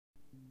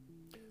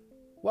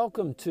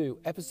Welcome to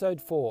episode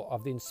 4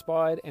 of the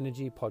Inspired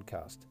Energy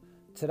podcast.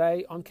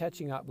 Today I'm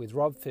catching up with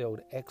Rob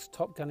Ffield,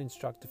 ex-Top Gun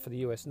instructor for the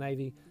US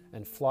Navy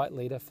and flight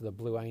leader for the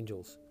Blue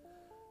Angels.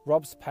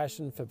 Rob's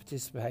passion for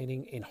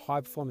participating in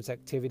high-performance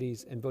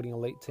activities and building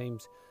elite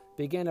teams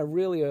began at a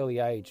really early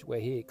age where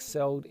he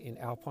excelled in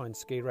alpine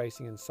ski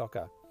racing and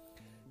soccer.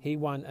 He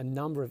won a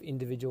number of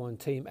individual and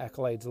team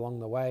accolades along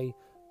the way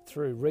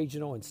through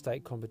regional and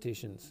state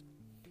competitions.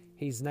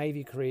 His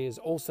Navy career is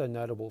also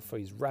notable for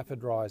his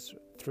rapid rise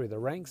through the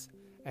ranks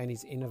and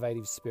his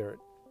innovative spirit.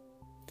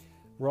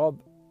 Rob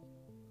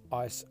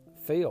Ice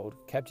Ffield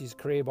capped his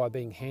career by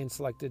being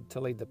hand-selected to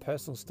lead the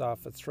personal staff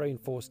for 3-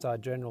 and 4-star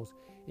generals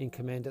in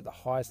command at the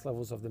highest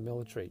levels of the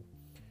military.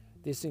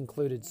 This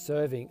included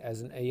serving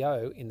as an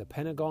EO in the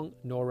Pentagon,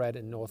 NORAD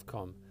and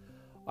NORTHCOM.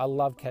 I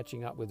love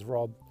catching up with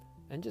Rob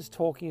and just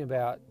talking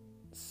about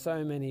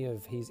so many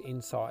of his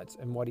insights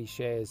and what he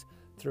shares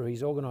through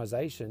his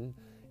organisation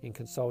in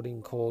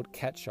consulting called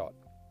CatShot.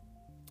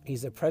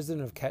 He's the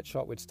president of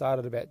CatShot, which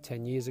started about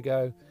 10 years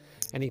ago,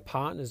 and he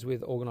partners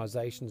with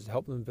organisations to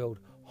help them build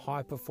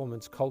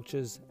high-performance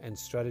cultures and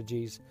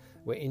strategies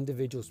where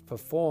individuals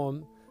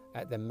perform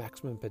at their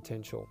maximum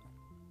potential.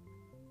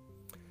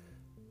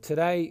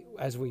 Today,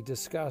 as we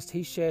discussed,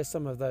 he shares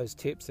some of those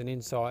tips and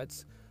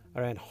insights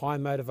around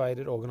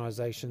high-motivated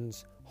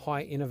organisations,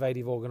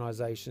 high-innovative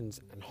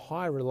organisations, and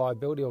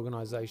high-reliability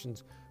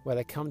organisations where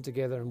they come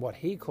together in what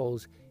he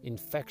calls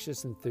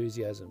infectious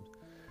enthusiasm.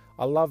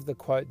 I love the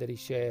quote that he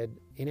shared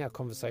in our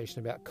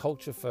conversation about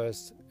culture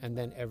first and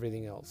then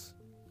everything else.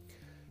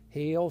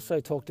 He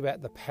also talked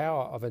about the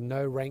power of a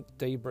no-rank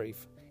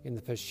debrief in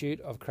the pursuit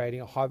of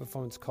creating a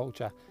high-performance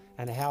culture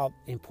and how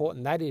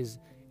important that is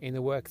in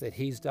the work that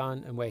he's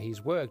done and where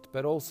he's worked,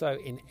 but also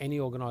in any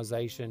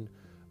organisation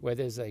where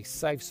there's a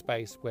safe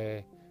space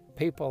where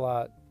people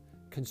are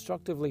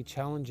constructively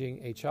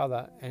challenging each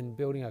other and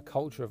building a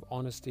culture of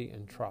honesty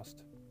and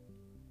trust.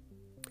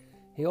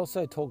 He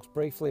also talks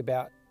briefly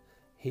about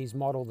his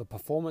model, the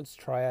performance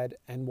triad,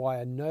 and why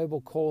a noble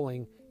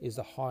calling is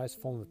the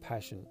highest form of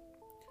passion.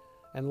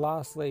 And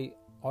lastly,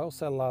 I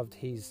also loved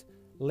his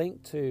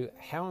link to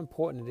how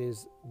important it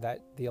is that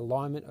the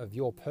alignment of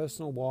your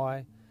personal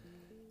why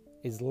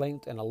is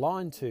linked and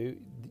aligned to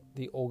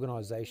the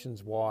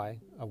organization's why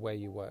of where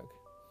you work.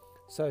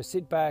 So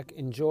sit back,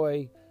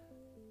 enjoy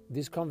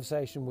this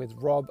conversation with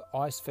Rob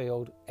Ice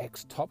Ffield,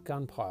 ex-Top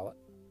Gun pilot.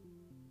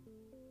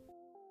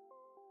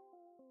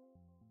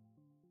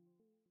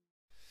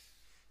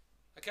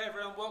 Okay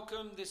everyone,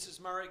 welcome. This is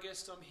Murray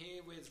Guest. I'm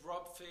here with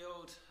Rob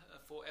Ffield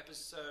for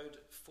episode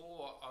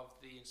 4 of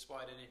the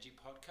Inspired Energy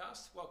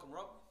podcast. Welcome,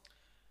 Rob.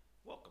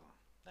 Welcome.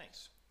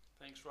 Thanks.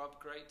 Thanks, Rob.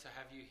 Great to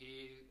have you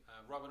here.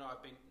 Rob and I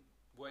have been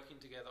working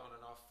together on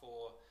and off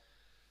for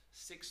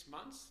 6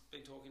 months.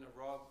 Been talking to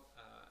Rob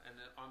and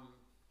I'm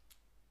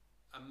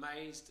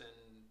amazed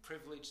and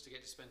privileged to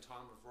get to spend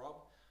time with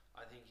Rob.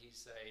 I think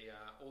he's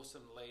a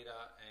awesome leader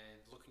and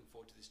looking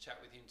forward to this chat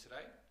with him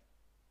today.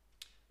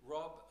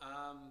 Rob,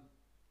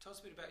 tell us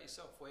a bit about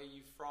yourself. Where are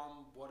you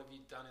from? What have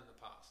you done in the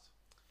past?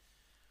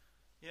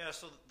 Yeah,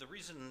 so the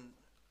reason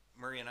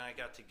Murray and I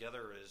got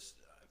together is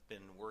I've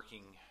been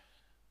working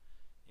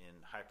in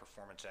high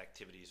performance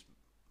activities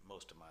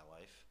most of my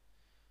life.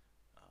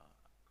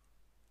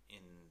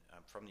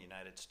 I'm from the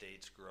United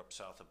States, grew up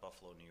south of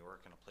Buffalo, New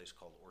York in a place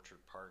called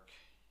Orchard Park,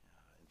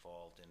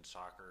 involved in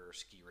soccer,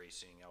 ski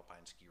racing,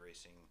 alpine ski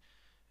racing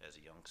as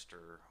a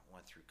youngster,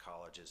 went through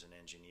college as an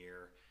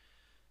engineer,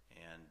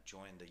 and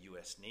joined the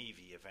US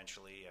Navy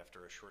eventually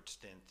after a short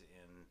stint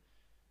in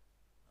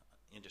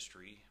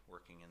industry,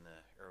 working in the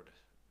aero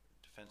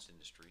defense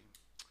industry,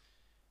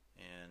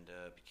 and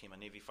became a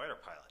Navy fighter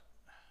pilot.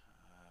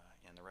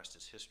 And the rest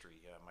is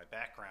history. My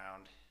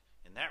background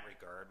in that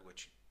regard,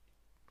 which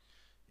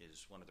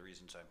is one of the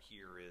reasons I'm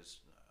here, is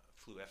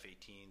flew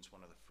F-18s,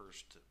 one of the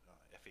first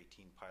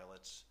F-18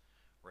 pilots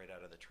right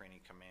out of the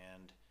training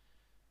command.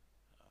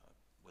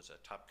 Was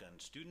a Top Gun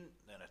student,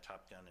 then a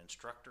Top Gun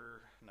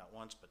instructor, not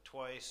once but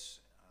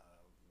twice.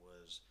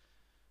 Was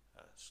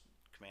a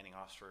commanding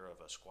officer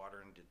of a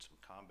squadron, did some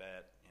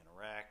combat in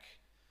Iraq.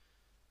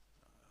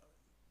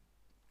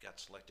 Got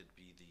selected to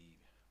be the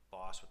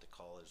boss, what they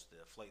call is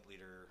the flight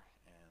leader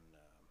and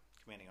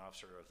commanding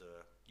officer of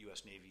the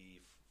US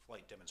Navy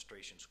Flight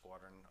Demonstration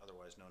Squadron,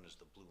 otherwise known as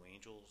the Blue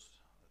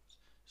Angels. It's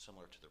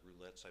similar to the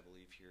Roulettes, I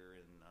believe, here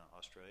in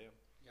Australia.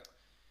 Yep.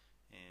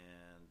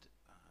 And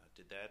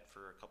did that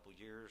for a couple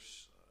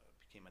years,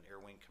 became an Air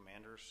Wing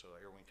commander. So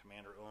Air Wing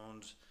commander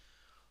owns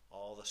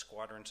all the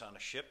squadrons on a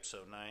ship,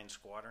 so 9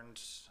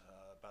 squadrons,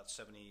 about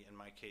 70, in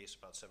my case,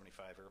 about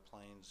 75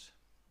 airplanes.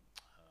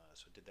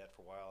 So did that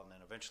for a while, and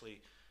then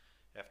eventually,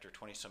 after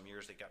 20-some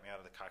years, they got me out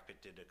of the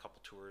cockpit, did a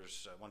couple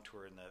tours, one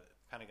tour in the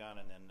Pentagon,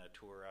 and then a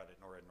tour out at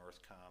NORAD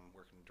NORTHCOM,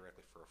 working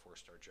directly for a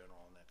 4-star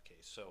general in that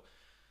case. So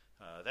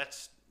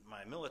that's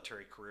my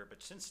military career,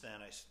 but since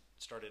then I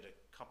started a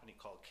company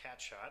called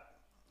CatShot.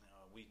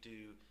 We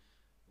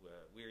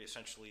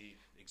essentially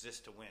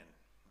exist to win.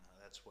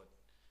 That's what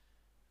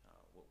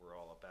we're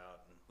all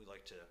about, and we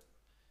like to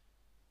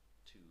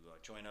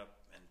join up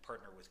and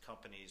partner with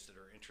companies that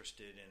are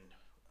interested in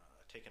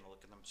taking a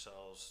look at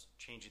themselves,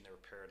 changing their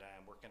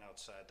paradigm, working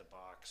outside the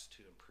box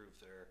to improve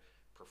their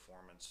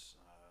performance.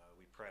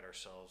 We pride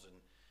ourselves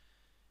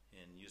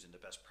in using the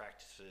best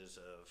practices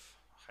of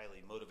highly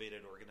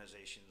motivated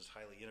organizations,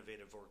 highly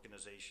innovative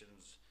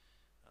organizations,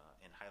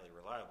 and highly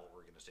reliable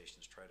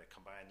organizations. Try to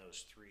combine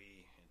those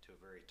three into a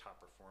very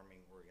top-performing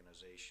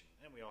organization.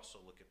 And we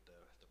also look at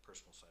the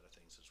personal side of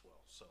things as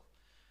well. So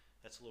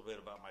that's a little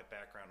bit about my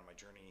background and my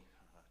journey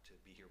to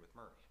be here with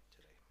Murray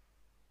today.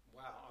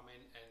 Wow, I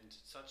mean, and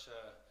such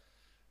a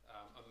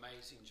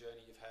amazing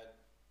journey. You've had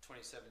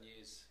 27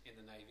 years in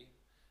the Navy.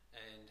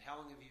 And how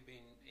long have you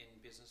been in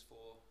business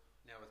for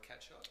now with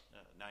Catshot?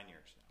 9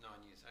 years now.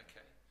 9 years,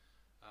 okay.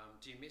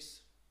 Do you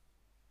miss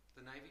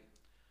the Navy?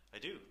 I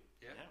do.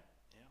 Yeah?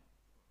 Yeah.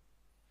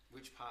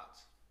 Which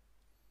parts?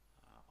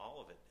 All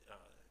of it.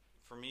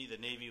 For me, the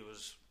Navy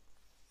was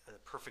a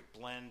perfect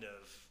blend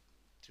of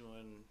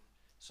doing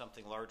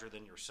something larger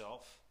than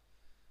yourself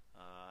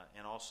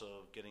and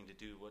also getting to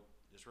do what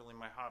is really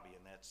my hobby,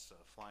 and that's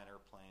flying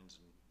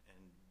airplanes and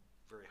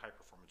very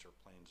high-performance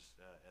airplanes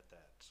at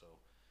that. So,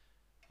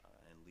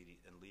 and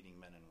leading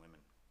men and women.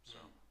 So,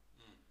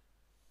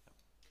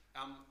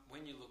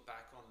 when you look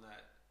back on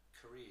that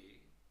career,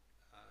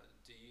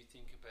 do you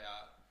think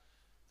about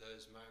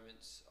those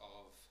moments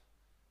of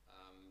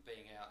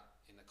being out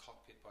in the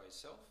cockpit by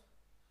yourself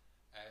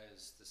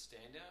as the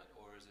standout,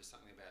 or is there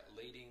something about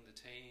leading the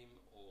team,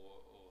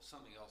 or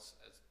something else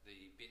as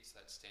the bits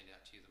that stand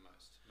out to you the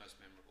most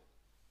memorable?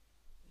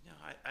 You know,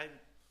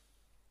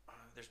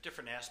 there's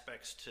different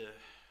aspects to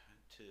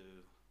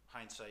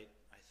hindsight.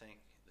 I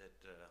think that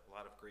a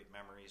lot of great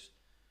memories,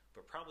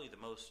 but probably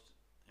the most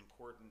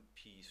important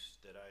piece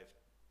that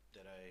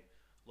I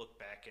look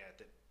back at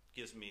that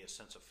gives me a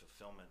sense of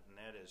fulfillment, and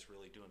that is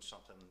really doing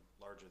something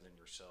larger than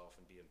yourself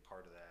and being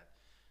part of that.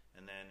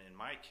 And then in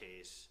my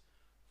case,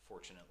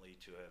 fortunately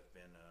to have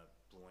been a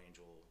Blue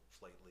Angel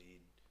flight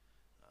lead,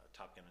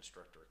 Top Gun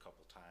instructor a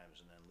couple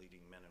times, and then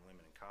leading men and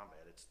women in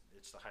combat.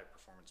 It's the high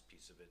performance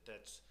piece of it.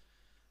 That's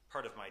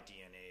part of my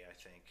DNA, I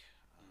think.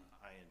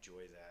 I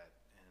enjoy that,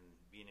 and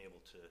being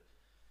able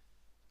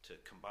to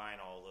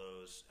combine all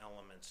those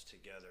elements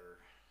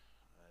together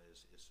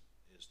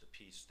is the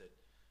piece that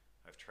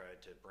I've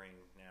tried to bring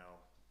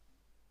now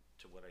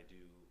to what I do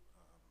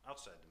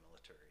outside the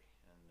military,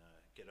 and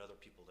get other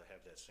people to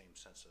have that same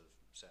sense of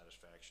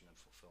satisfaction and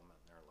fulfillment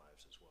in their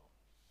lives as well.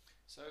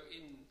 So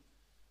in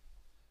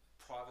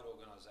private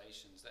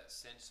organisations, that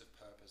sense of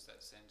purpose,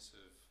 that sense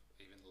of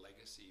even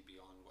legacy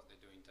beyond what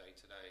they're doing day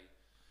to day,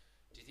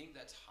 do you think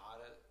that's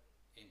harder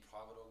in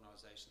private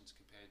organisations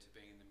compared to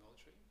being in the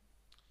military?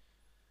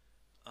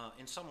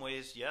 In some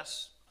ways,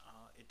 yes.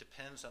 It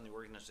depends on the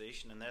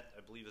organization, and that,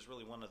 I believe, is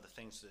really one of the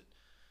things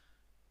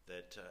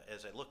that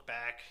as I look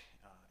back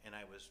and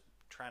I was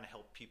trying to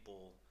help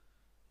people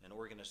and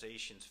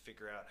organizations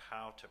figure out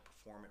how to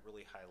perform at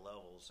really high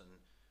levels, and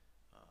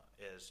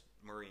as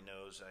Murray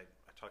knows, I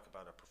talk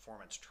about a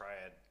performance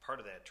triad. Part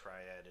of that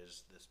triad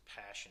is this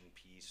passion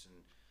piece, and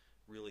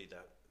really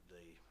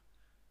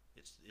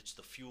it's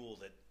the fuel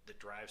that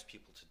drives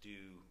people to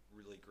do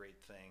really great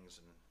things,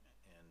 and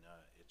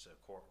it's a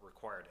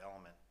required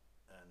element.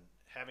 And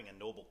having a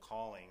noble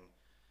calling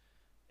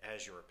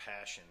as your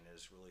passion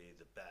is really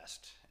the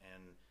best.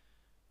 And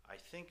I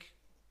think,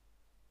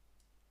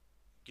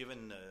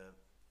 given the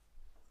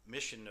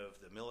mission of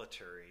the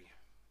military,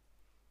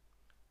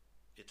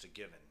 it's a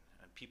given,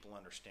 and people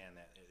understand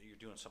that you're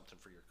doing something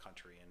for your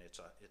country, and it's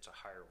a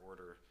higher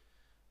order.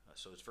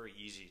 So it's very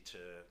easy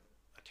to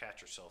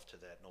attach yourself to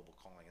that noble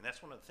calling, and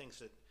that's one of the things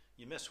that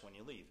you miss when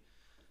you leave.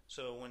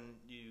 So when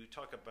you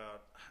talk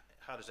about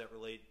how does that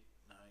relate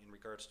in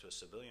regards to a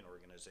civilian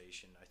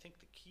organization, I think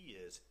the key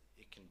is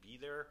it can be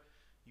there.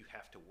 You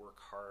have to work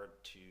hard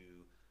to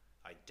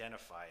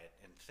identify it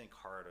and think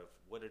hard of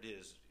what it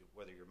is,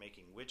 whether you're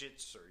making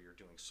widgets or you're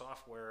doing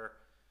software,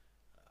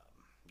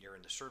 you're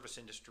in the service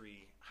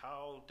industry.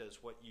 How does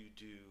what you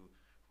do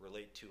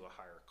relate to a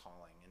higher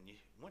calling? And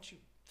once you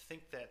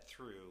think that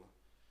through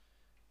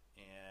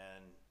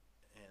and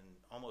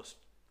almost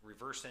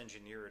reverse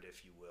engineer it,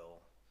 if you will,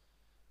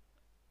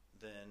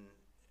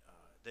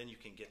 then you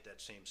can get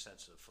that same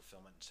sense of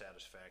fulfillment and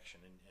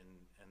satisfaction,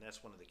 and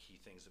that's one of the key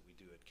things that we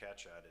do at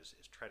Catshot is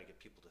try to get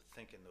people to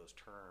think in those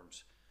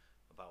terms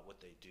about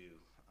what they do,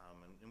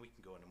 and we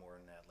can go into more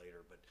on that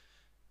later, but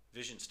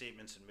vision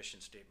statements and mission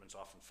statements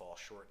often fall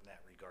short in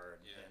that regard,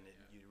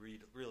 you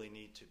really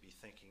need to be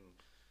thinking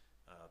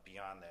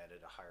beyond that at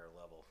a higher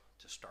level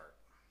to start,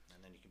 and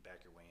then you can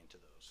back your way into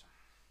those.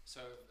 So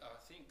I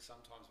think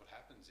sometimes what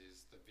happens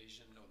is the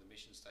vision or the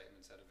mission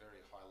statement's at a very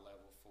high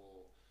level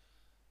for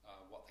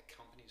what the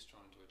company's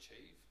trying to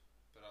achieve.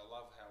 But I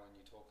love how when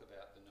you talk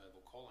about the noble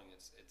calling,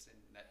 it's in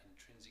that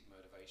intrinsic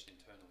motivation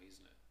internally,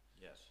 isn't it?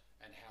 Yes.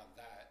 And how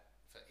that,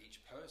 for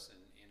each person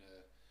in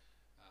a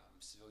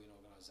civilian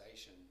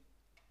organisation,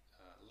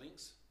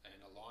 links and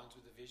aligns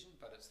with the vision,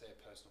 but it's their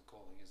personal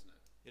calling, isn't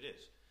it? It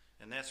is.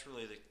 And that's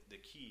really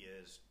the key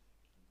is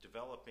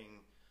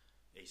developing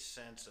a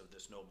sense of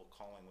this noble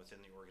calling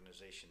within the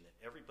organization that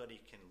everybody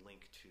can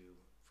link to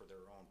for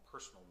their own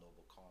personal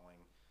noble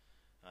calling.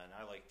 And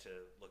I like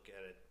to look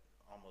at it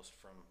almost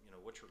from,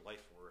 what's your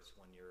life worth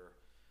when you're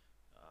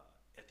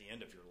at the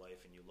end of your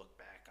life and you look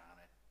back on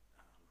it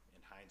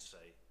in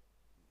hindsight.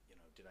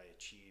 Did I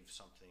achieve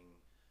something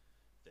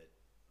that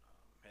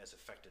has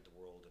affected the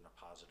world in a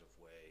positive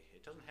way?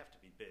 It doesn't have to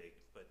be big,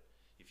 but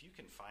if you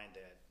can find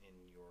that in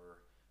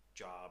your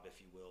job,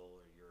 if you will,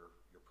 or your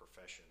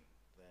profession,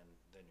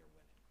 then you're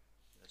winning.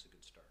 That's a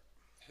good start.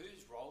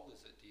 Whose role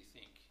is it, do you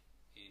think,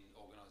 in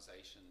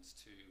organizations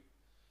to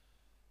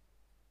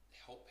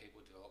help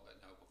people develop that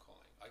noble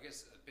calling? I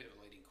guess a bit of a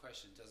leading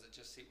question, does it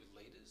just sit with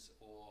leaders,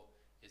 or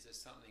is there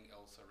something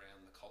else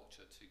around the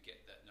culture to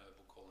get that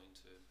noble calling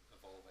to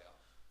evolve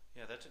out?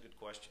 Yeah, that's a good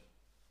question.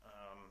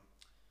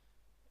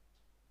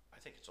 I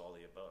think it's all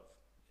the above.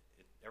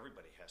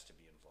 Everybody has to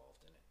be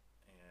involved in it.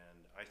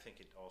 And I think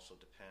it also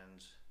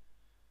depends.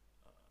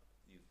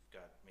 You've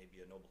got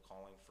maybe a noble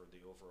calling for the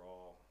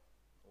overall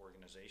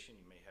organization.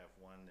 You may have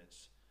one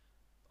that's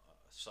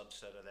a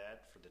subset of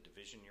that for the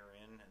division you're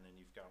in, and then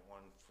you've got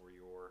one for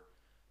your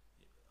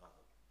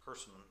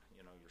person,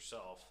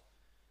 yourself.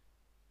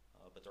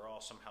 But they're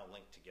all somehow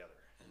linked together.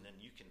 And then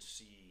you can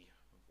see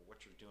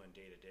what you're doing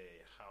day to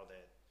day, how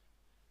that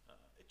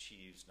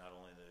achieves not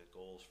only the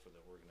goals for the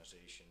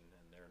organization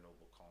and their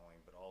noble calling,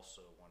 but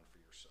also one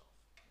for yourself.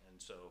 And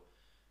so,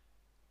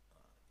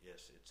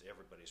 yes, it's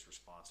everybody's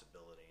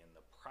responsibility, and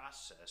the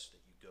process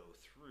that you go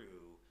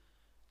through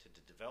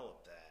to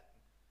develop that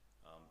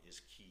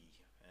is key.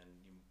 And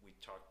we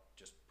talked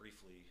just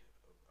briefly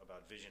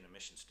about vision and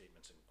mission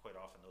statements, and quite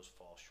often those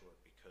fall short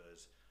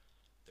because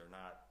they're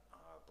not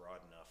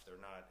broad enough. They're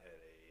not at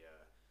a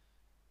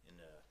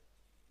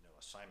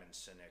Simon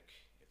Sinek.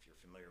 If you're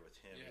familiar with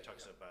him, he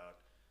talks about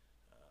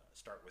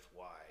start with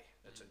why.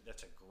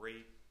 That's a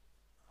great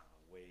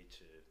way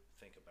to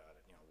think about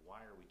it.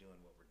 Why are we doing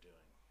what we're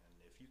doing? And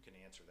if you can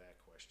answer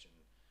that question,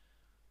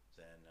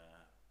 then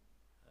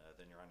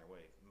you're on your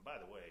way. And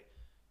by the way,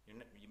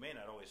 you may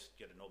not always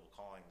get a noble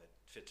calling that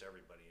fits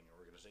everybody in your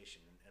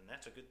organization, and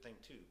that's a good thing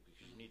too,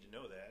 because you need to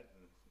know that,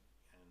 and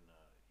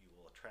you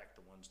will attract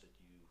the ones that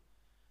you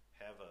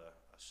have a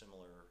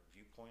similar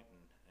viewpoint,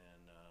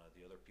 and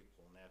the other people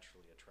will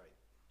naturally attract.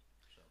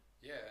 So.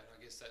 Yeah, and I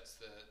guess that's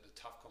the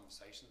tough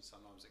conversations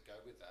sometimes that go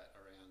with that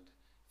around,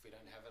 if we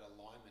don't have an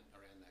alignment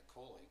around that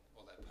calling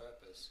or that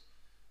purpose,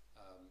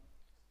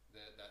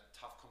 that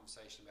tough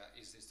conversation about,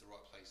 is this the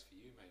right place for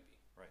you, maybe?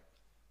 Right.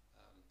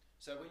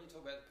 So when you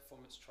talk about the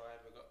performance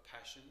triad, we've got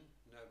passion,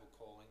 noble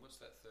calling. What's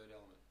that third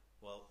element?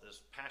 Well,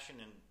 there's passion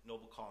and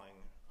noble calling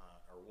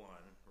are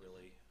one,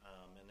 really,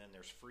 and then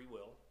there's free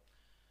will.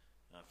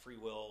 Free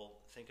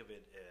will, think of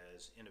it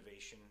as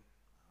innovation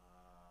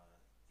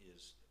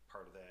is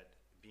part of that.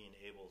 Being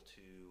able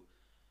to,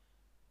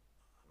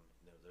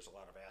 there's a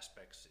lot of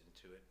aspects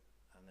into it.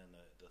 And then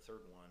the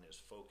third one is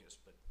focus.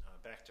 But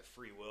back to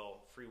free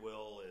will. Free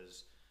will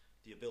is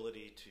the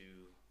ability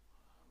to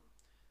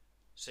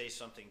say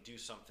something, do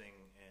something,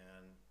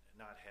 and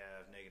not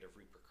have negative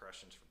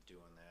repercussions from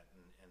doing that.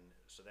 And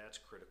so that's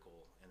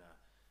critical in a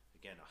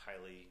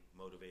highly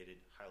motivated,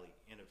 highly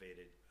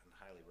innovative, and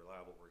highly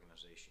reliable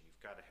organization.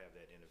 You've got to have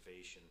that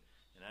innovation.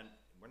 And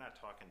we're not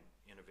talking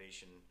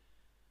innovation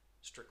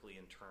strictly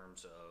in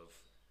terms of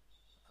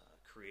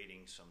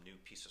creating some new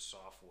piece of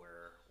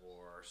software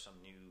or some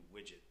new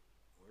widget.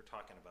 We're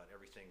talking about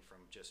everything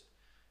from just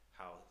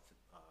how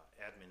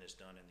admin is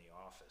done in the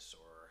office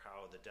or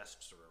how the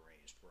desks are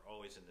arranged. We're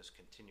always in this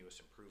continuous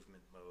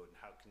improvement mode, and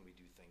how can we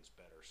do things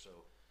better?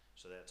 So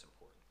that's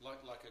important.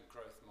 Like a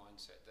growth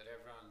mindset, that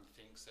everyone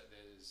thinks that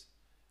there's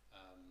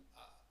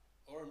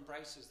or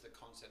embraces the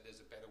concept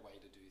there's a better way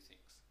to do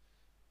things,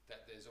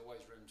 that there's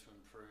always room to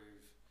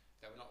improve,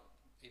 that we're not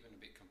even a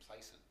bit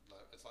complacent.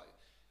 It's like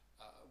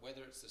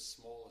whether it's the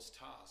smallest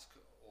task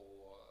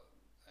or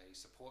a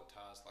support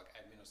task like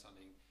admin or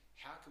something,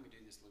 how can we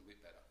do this a little bit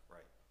better?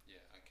 Right.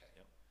 Yeah, okay.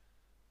 Yep.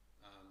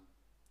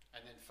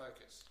 And then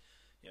focus.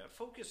 Yeah,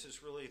 focus is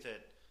really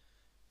that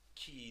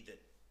key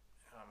that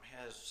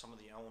has some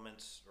of the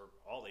elements, or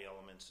all the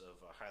elements,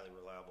 of a highly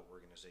reliable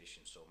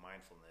organization. So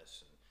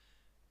mindfulness and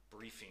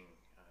briefing,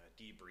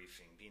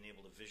 debriefing, being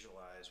able to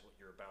visualize what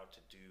you're about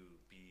to do,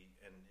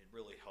 and it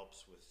really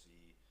helps with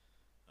the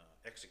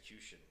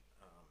execution.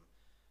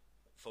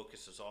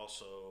 Focus is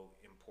also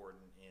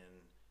important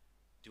in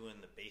doing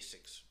the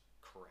basics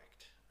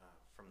correct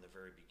from the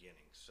very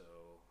beginning. So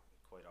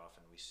quite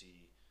often we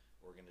see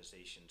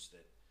organizations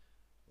that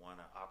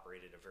want to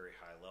operate at a very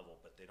high level,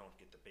 but they don't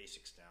get the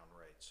basics down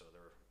right. So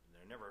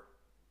they're never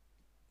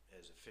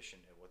as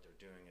efficient at what they're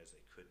doing as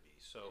they could be.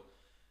 So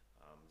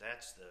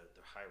that's the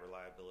high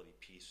reliability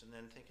piece. And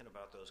then thinking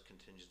about those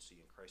contingency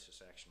and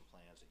crisis action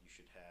plans that you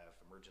should have,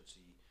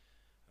 emergency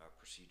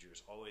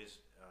procedures,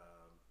 always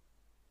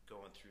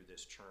going through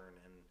this churn.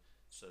 And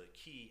so the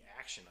key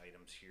action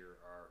items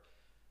here are: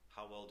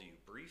 how well do you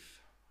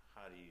brief,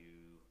 how do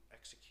you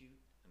execute,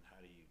 and how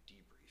do you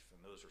debrief?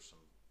 And those are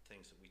some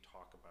things that we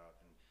talk about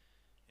and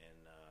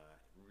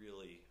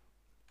really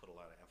put a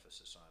lot of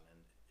emphasis on.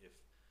 And if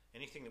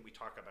anything that we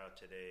talk about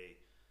today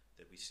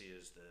that we see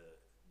is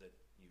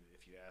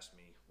if you ask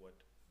me what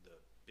the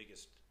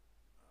biggest,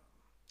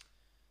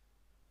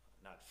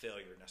 not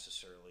failure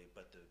necessarily,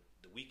 but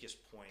the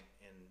weakest point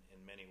in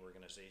many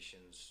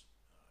organizations'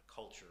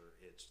 culture,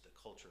 it's the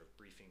culture of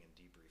briefing and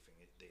debriefing.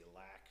 They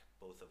lack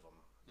both of them.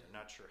 They're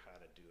not sure how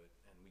to do it,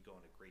 and we go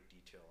into great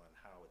detail on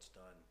how it's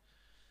done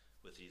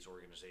with these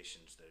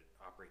organizations that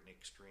operate in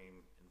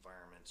extreme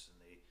environments, and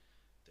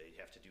they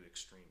have to do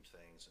extreme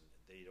things, and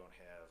they don't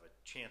have a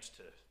chance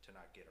to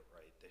not get it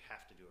right. They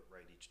have to do it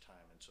right each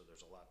time, and so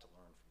there's a lot to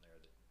learn from there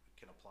that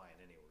can apply in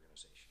any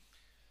organization.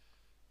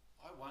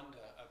 I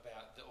wonder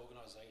about the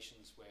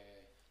organisations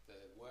where the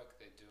work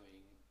they're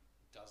doing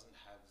doesn't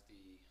have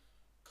the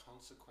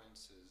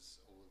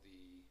consequences or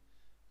the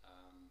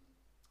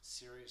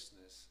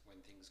seriousness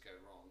when things go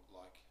wrong,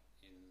 like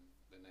in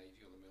the Navy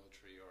or the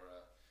military or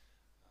a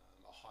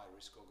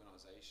high-risk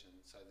organisation.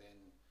 So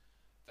then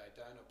they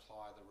don't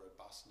apply the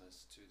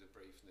robustness to the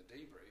brief and the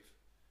debrief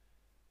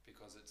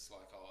because it's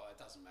like, oh, it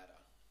doesn't matter.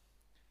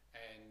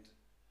 And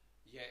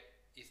yet,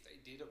 if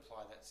they did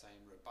apply that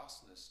same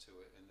robustness to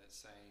it and that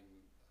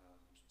same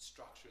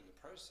structure in the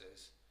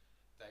process,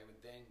 they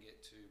would then get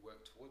to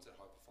work towards that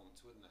high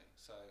performance, wouldn't they?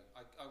 So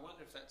I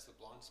wonder if that's the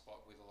blind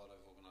spot with a lot of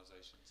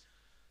organisations.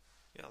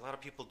 Yeah, a lot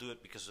of people do it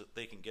because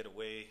they can get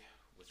away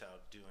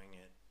without doing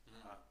it.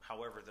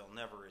 However, they'll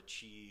never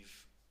achieve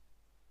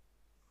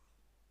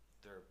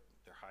their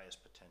highest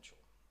potential.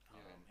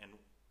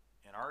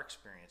 And our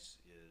experience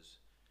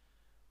is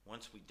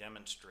once we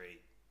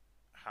demonstrate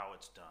how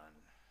it's done,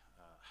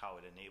 how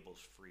it enables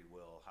free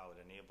will, how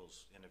it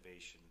enables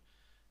innovation,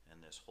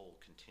 and this whole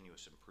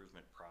continuous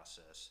improvement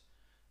process,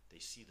 they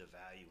see the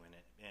value in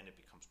it, and it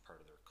becomes part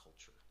of their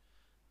culture.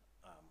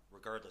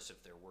 Regardless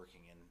if they're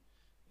working in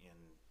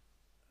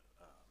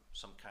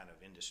some kind of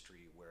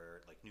industry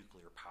where, like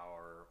nuclear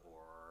power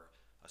or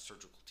a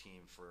surgical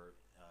team for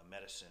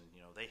medicine,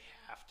 they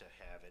have to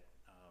have it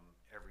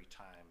every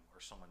time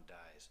or someone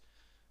dies.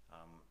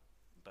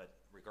 But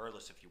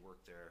regardless if you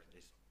work there,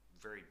 it's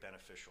very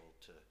beneficial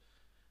to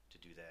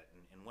do that.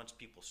 And once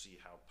people see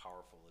how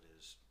powerful it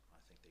is, I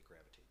think they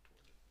gravitate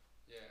towards it.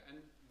 Yeah, and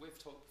we've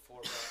talked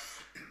before about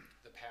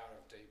the power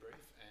of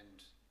debrief, and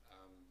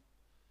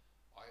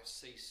I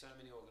see so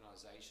many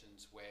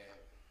organisations where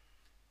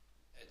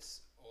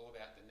it's all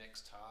about the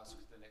next task,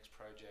 the next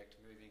project,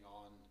 moving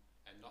on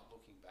and not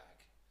looking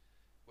back.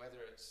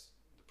 Whether it's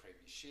the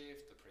previous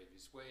shift, the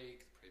previous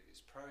week, the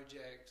previous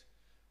project,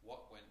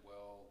 what went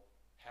well,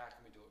 how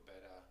can we do it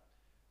better?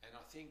 And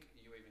I think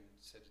you even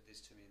said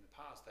this to me in the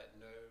past, that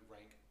no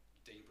rank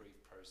debrief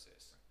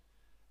process.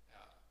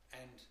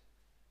 And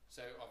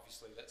so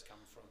obviously that's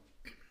come from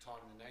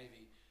time in the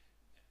Navy.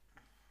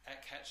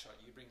 At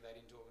Catshot, you bring that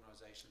into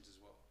organisations as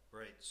well.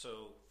 Right.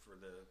 So for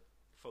the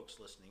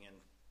folks listening in,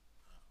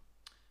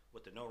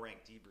 what the no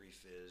rank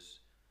debrief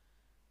is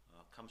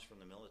comes from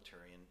the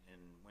military,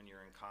 and when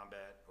you're in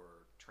combat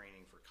or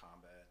training for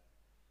combat,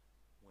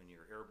 when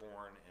you're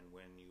airborne and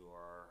when you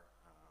are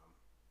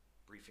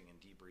briefing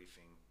and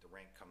debriefing, the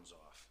rank comes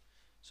off.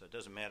 So it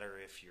doesn't matter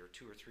if you're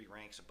 2 or 3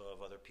 ranks above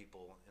other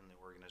people in the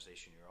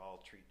organization. You're all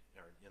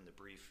in the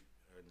brief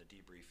or in the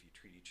debrief, you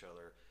treat each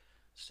other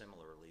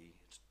similarly.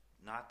 It's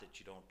not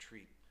that you don't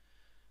treat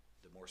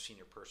the more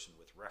senior person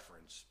with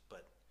reference,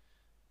 but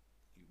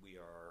we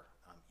are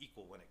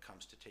equal when it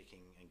comes to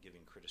taking and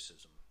giving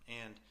criticism.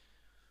 And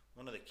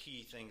one of the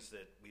key things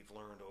that we've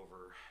learned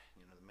over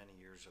the many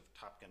years of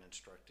Top Gun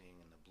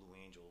instructing and the Blue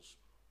Angels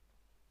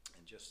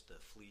and just the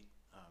fleet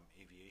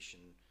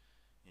aviation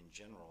in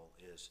general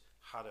is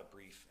how to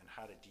brief and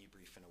how to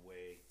debrief in a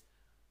way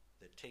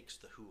that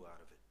takes the who out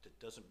of it, that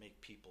doesn't make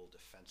people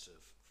defensive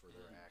for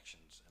their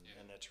actions.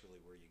 And that's really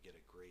where you get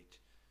a great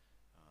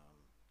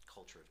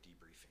culture of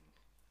debriefing.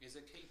 Is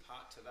a key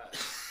part to that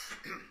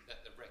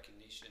that the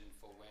recognition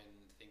for when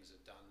things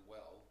are done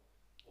well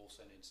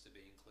also needs to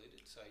be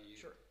included. So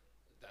Sure.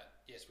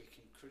 That yes, we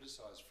can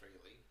criticise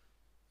freely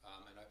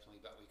and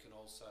openly, but we can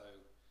also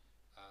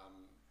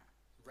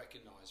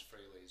recognise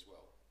freely as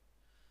well.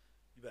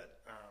 You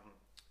bet.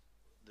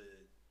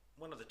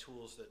 One of the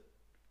tools that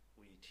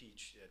we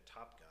teach at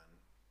Top Gun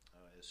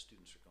as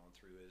students are going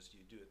through is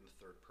you do it in the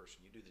third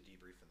person. You do the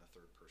debrief in the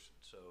third person.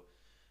 So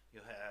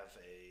you'll have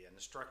an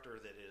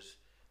instructor that is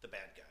the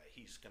bad guy.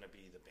 He's going to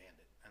be the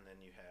bandit. And then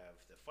you have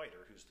the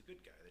fighter who's the good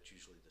guy. That's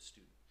usually the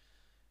student.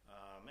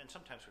 And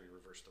sometimes we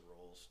reverse the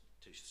roles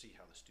to see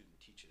how the student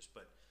teaches.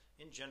 But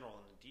in general,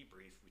 in the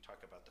debrief, we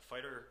talk about the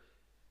fighter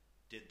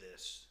did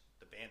this,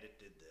 the bandit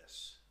did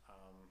this.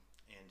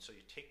 And so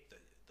you take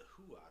the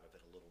who out of it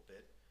a little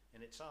bit.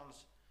 And it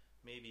sounds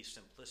maybe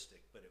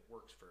simplistic, but it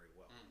works very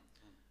well.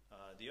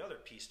 The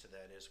other piece to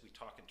that is we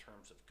talk in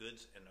terms of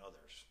goods and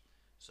others.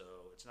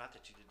 So it's not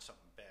that you did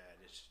something bad,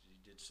 it's you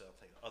did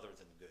something other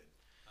than good,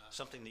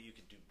 something that you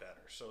could do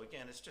better. So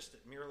again, it's just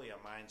merely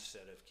a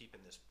mindset of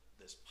keeping this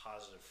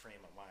positive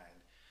frame of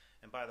mind.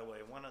 And by the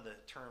way, one of the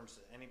terms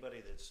that anybody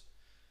that's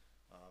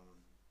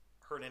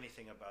heard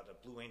anything about a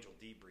Blue Angel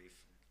debrief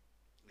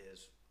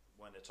is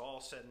when it's all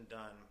said and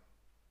done,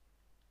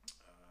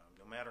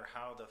 no matter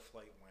how the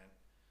flight went,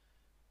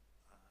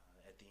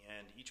 at the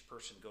end, each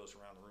person goes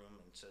around the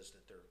room and says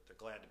that they're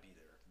glad to be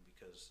there,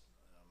 because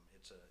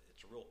it's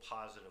a real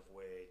positive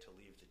way to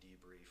leave the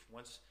debrief.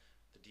 Once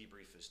the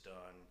debrief is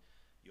done,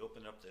 you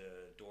open up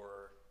the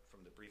door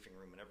from the briefing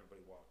room and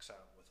everybody walks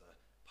out with a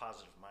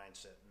positive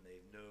mindset, and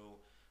they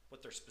know what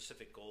their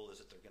specific goal is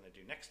that they're going to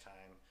do next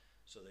time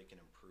so they can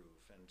improve.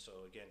 And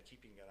so again,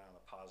 keeping it on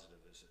the positive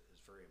is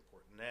very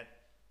important. And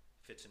that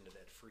fits into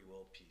that free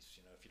will piece.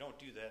 You know, if you don't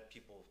do that,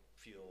 people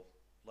feel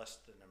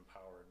less than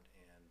empowered,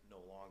 and no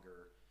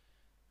longer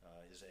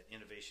is that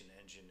innovation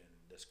engine and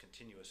this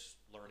continuous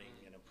learning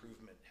and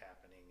improvement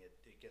happening.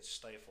 It gets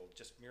stifled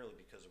just merely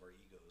because of our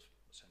egos,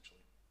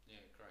 essentially.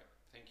 Yeah, great.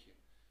 Thank you.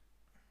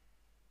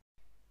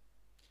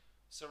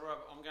 So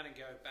Rob, I'm going to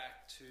go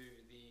back to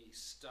the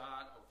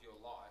start of your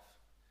life,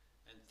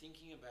 and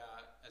thinking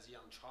about, as a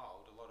young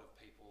child, a lot of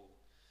people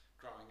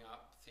growing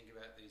up think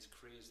about these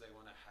careers they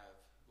want to have.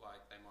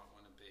 Like, they might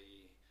want to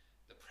be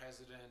the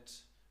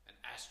president, an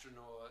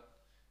astronaut.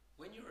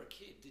 When you were a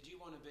kid, did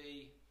you want to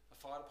be a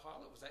fighter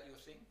pilot? Was that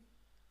your thing?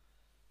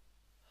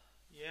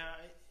 Yeah,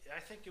 I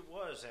think it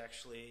was,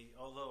 actually,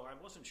 although I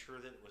wasn't sure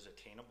that it was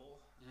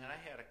attainable. And I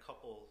had a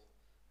couple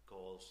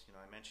goals. You know,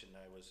 I mentioned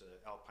I was an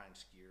alpine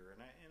skier, and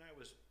I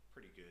was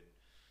pretty good.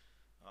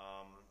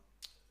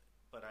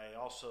 But I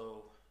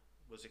also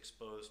was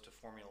exposed to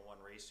Formula One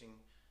racing,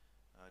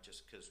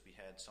 just because we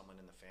had someone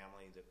in the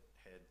family that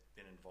had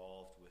been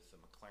involved with the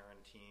McLaren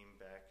team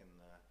back in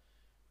the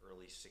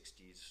early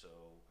 60s, so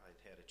I'd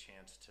had a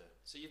chance to.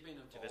 So you've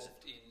been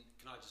involved in,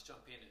 can I just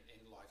jump in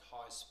like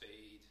high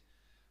speed,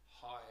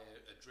 high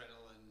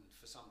adrenaline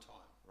for some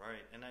time?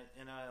 Right, and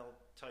I'll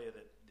tell you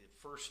that the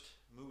first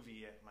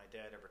movie my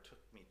dad ever took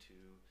me to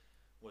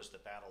was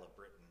the Battle of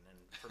Britain, and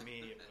for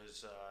me it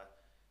was,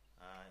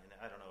 and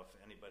I don't know if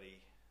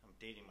anybody, I'm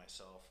dating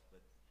myself,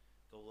 but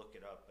go look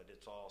it up, but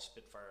it's all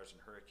Spitfires and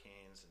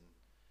Hurricanes and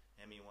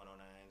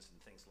ME-109s and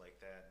things like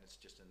that, and it's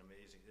just an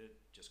amazing, it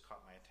just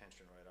caught my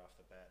attention right off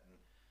the bat. And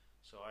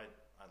so I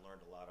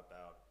learned a lot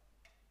about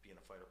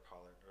being a fighter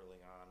pilot early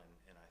on,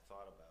 and I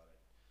thought about it.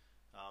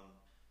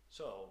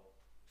 So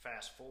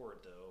fast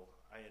forward though,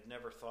 I had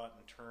never thought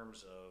in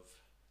terms of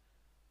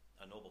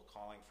a noble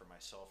calling for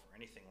myself or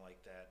anything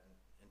like that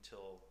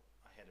until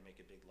I had to make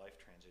a big life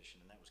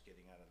transition, and that was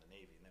getting out of the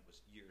Navy, and that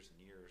was years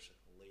and years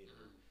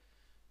later.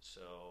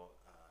 So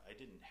I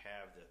didn't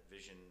have the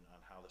vision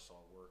on how this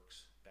all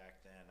works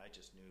back then. I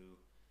just knew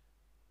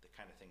the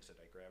kind of things that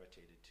I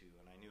gravitated to,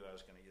 and I knew I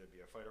was going to either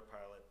be a fighter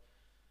pilot,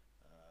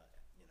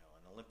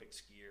 an Olympic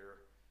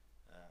skier,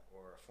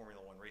 or a Formula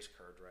One race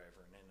car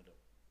driver, and ended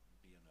up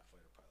being a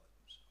fighter pilot.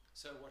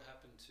 So what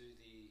happened to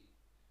the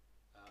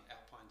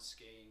alpine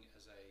skiing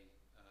as a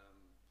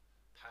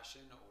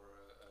passion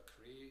or a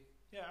career?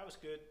 Yeah, I was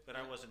good, but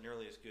I wasn't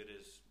nearly as good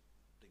as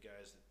the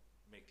guys that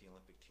make the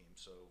Olympic team.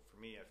 So for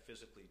me, I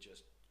physically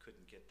just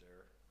couldn't get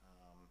there.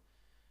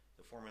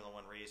 The Formula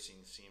One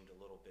racing seemed a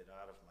little bit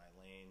out of my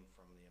lane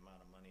from the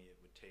amount of money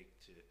it would take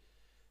to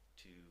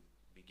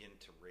begin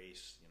to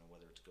race,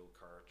 whether it's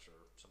go-karts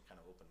or some kind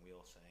of open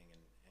wheel thing,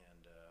 and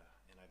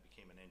I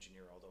became an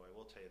engineer, although I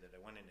will tell you that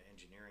I went into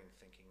engineering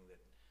thinking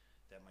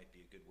that might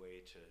be a good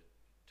way to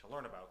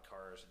learn about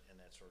cars and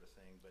that sort of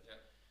thing, but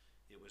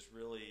it was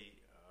really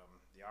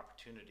the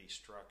opportunity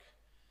struck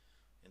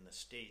in the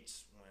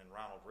States when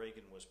Ronald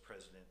Reagan was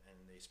president, and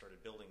they started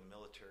building the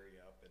military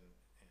up, and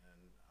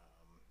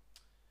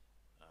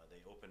they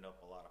opened up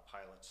a lot of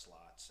pilot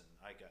slots, and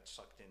I got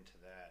sucked into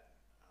that,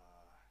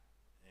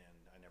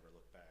 and I never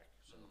looked back.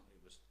 So it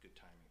was good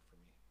timing for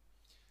me.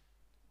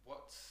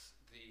 What's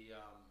the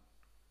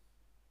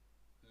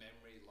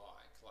memory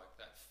like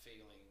that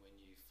feeling when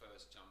you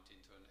first jumped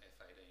into an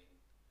F-18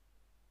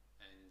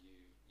 and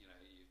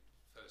you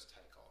first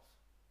take off?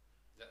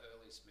 The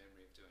earliest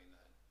memory of doing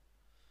that?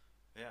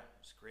 Yeah,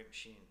 it's a great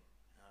machine,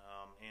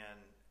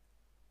 and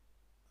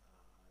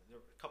there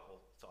were a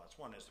couple thoughts.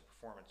 One is the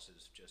performance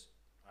is just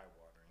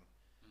eye-watering,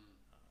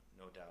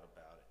 no doubt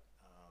about it.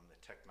 The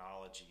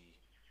technology,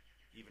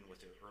 even with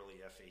the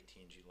early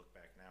F-18s, you look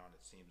back now and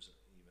it seems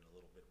even a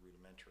little bit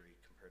rudimentary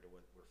compared to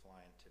what we're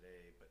flying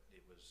today, but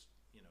it was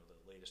the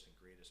latest and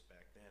greatest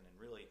back then. And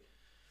really,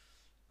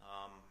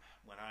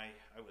 when I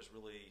was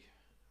really,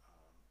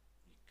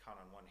 you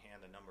count on one hand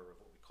the number of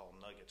what we call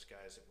nuggets,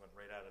 guys that went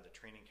right out of the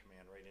training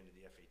command right into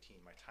the F-18.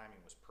 My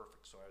timing was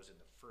perfect, so I was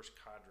in the first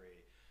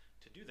cadre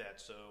to do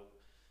that. So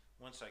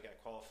once I got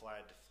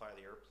qualified to fly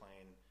the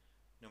airplane,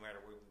 no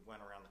matter where we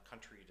went around the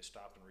country to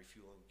stop and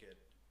refuel and get,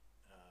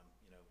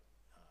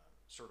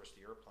 service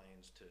the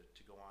airplanes to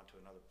go on to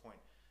another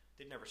point,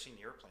 they'd never seen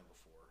the airplane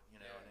before,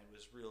 and it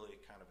was really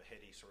kind of a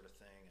heady sort of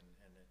thing,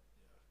 and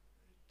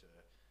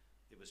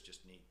it was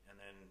just neat. And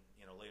then,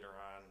 later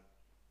on,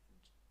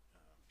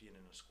 being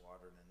in a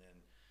squadron, and then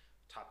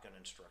Top Gun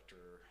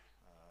instructor,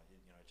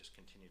 it just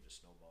continued to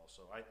snowball.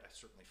 So I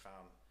certainly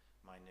found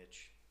my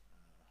niche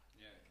in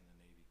the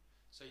Navy.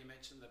 So you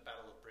mentioned the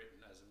Battle of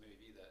Britain as a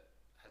movie that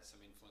had some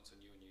influence on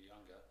you when you were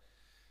younger.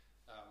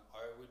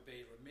 I would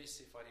be remiss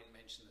if I didn't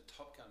mention the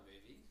Top Gun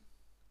movie.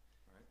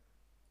 Right.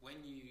 When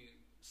you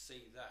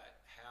see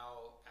that,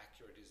 how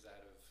accurate is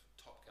that of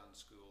Top Gun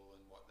school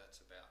and what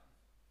that's about?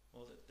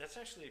 Well, that's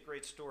actually a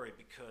great story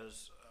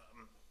because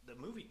the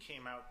movie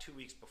came out 2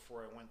 weeks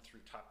before I went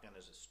through Top Gun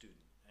as a student.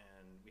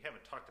 And we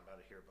haven't talked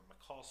about it here, but my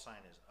call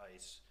sign is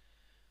ICE.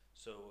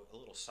 So a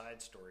little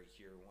side story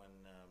here. When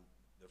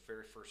the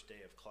very first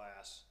day of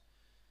class,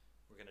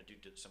 we're going to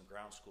do some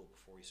ground school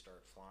before we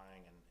start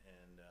flying,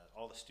 and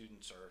all the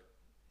students are,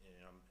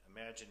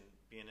 imagine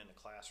being in a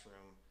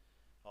classroom.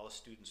 All the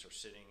students are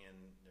sitting in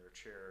their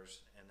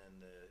chairs, and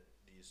then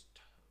these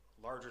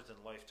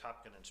larger-than-life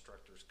Top Gun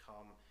instructors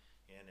come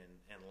in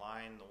and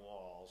line the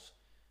walls,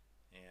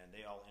 and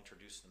they all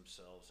introduce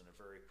themselves in a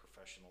very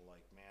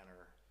professional-like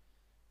manner,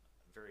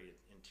 very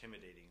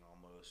intimidating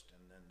almost,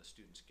 and then the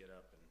students get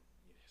up and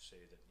say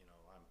that,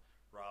 I'm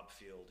Rob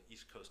Ffield,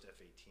 East Coast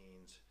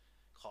F-18s,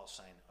 call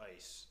sign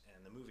ICE, and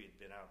the movie had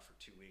been out for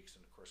 2 weeks,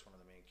 and of course one of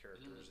the main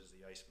characters is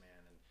the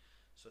Iceman, and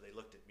so they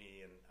looked at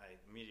me, and I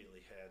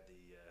immediately had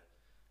the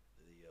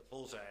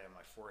bullseye on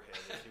my forehead,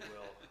 if you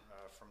will,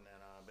 from then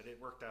on. But it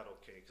worked out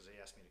okay because they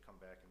asked me to come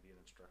back and be an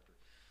instructor.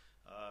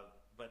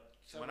 But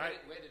so when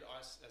where did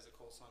ICE as a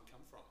call sign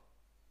come from?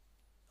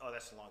 Oh,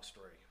 that's a long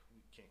story.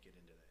 We can't get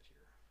into that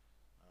here.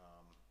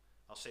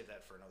 I'll save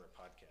that for another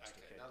podcast.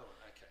 Okay, another one.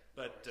 Okay.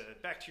 But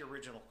back to your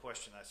original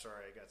question. I'm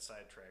sorry I got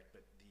sidetracked.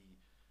 But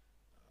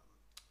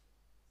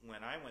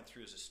when I went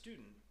through as a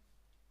student,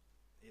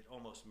 it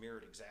almost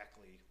mirrored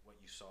exactly what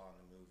you saw in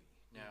the movie.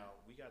 Now,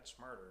 we got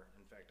smarter.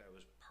 In fact, I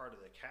was part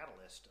of the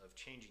catalyst of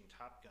changing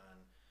Top Gun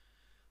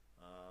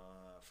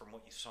from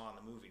what you saw in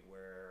the movie,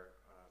 where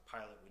a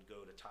pilot would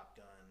go to Top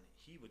Gun,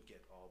 he would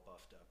get all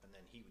buffed up, and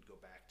then he would go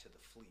back to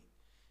the fleet.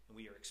 And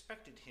we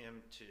expected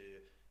him to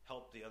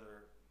help the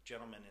other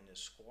gentlemen in his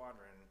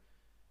squadron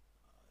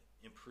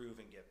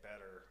improve and get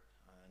better,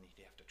 and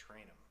he'd have to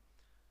train them.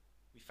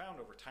 We found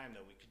over time,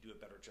 though, we could do a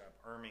better job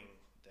arming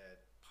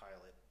that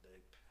pilot,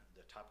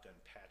 the Top Gun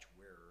patch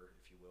wearer,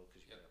 if you will,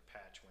 because you get a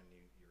patch when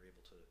you're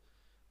able to,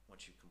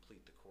 once you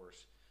complete the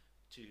course,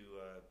 to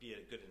be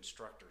a good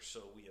instructor.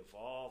 So we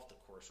evolved the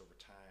course over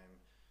time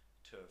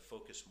to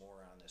focus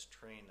more on this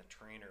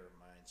train-the-trainer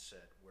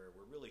mindset, where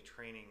we're really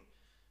training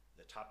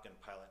the Top Gun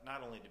pilot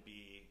not only to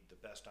be the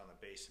best on the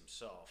base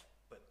himself,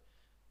 but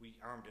we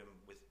armed him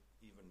with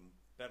even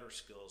better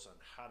skills on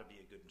how to be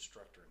a good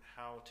instructor and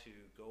how to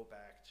go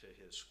back to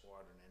his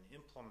squadron and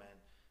implement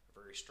a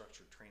very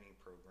structured training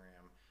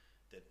program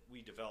that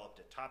we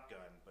developed at Top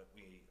Gun, but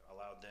we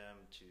allowed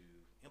them to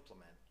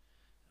implement.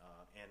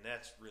 And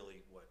that's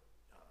really what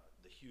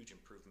the huge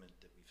improvement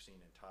that we've seen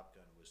in Top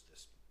Gun was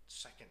this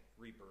second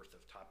rebirth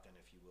of Top Gun,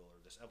 if you will, or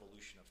this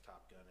evolution of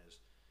Top Gun as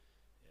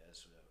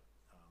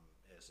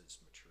it's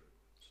matured.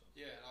 So.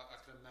 Yeah, I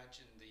can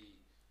imagine the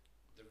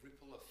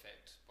ripple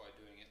effect by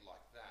doing it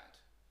like that,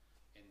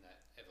 in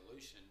that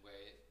evolution,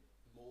 where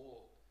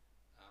more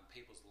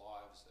people's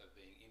lives are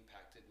being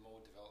impacted, more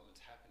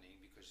development's happening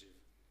because you're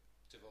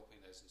developing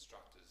those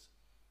instructors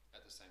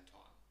at the same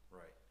time.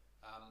 Right.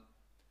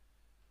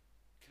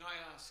 Can I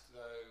ask,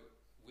 though,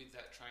 with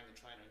that train the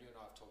trainer, and you and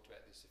I have talked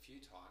about this a few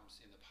times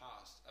in the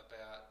past,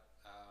 about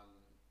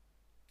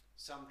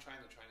some train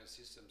the trainer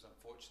systems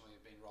unfortunately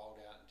have been rolled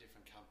out in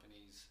different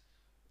companies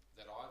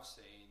that I've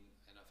seen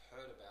and I've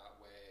heard about,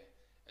 where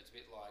it's a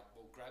bit like,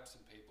 we'll grab some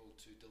people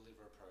to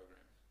deliver a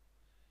program.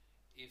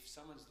 If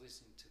someone's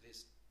listening to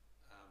this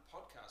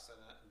podcast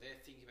and they're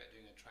thinking about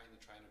doing a train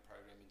the trainer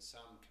program in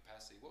some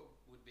capacity, what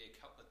would be a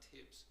couple of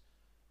tips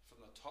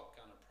from the Top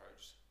Gun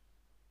approach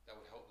that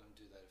would help them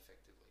do that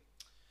effectively?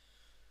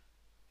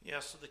 Yeah,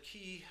 so the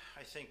key,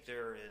 I think,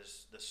 there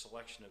is the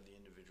selection of the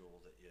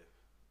individual that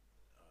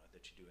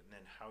you do, and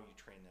then how you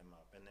train them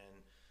up. And then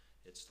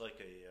it's like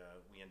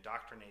we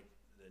indoctrinate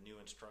the new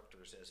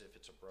instructors as if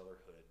it's a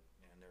brotherhood,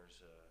 and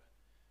there's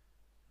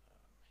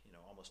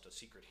almost a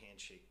secret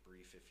handshake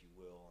brief, if you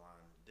will,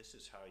 on this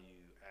is how you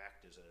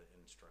act as an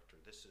instructor.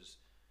 This is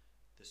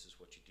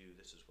what you do.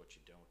 This is what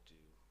you don't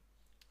do,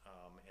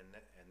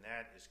 and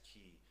that is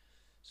key.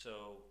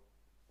 So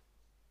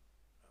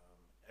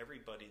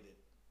everybody that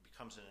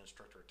becomes an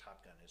instructor at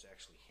Top Gun is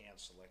actually hand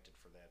selected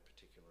for that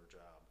particular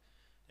job.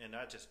 And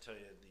I just tell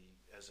you,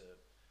 as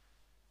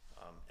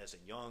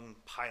a young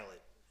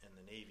pilot in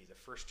the Navy, the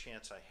first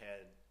chance I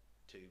had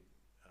to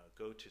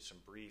go to some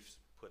briefs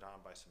put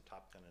on by some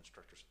Top Gun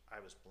instructors, I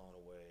was blown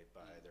away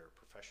by their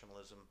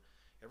professionalism.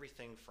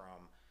 Everything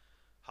from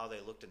how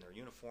they looked in their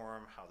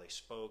uniform, how they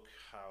spoke,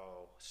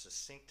 how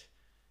succinct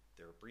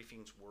their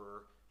briefings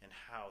were, and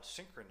how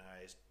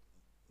synchronized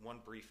one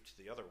brief to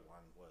the other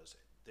one was.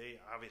 They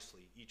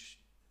obviously each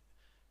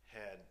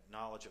had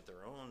knowledge of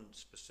their own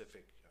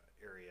specific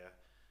area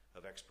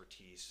of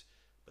expertise,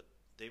 but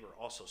they were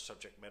also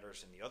subject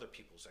matters in the other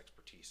people's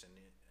expertise,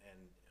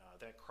 and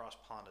that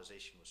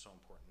cross-pollination was so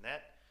important.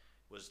 That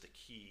was the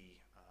key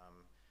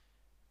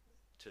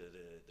to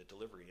the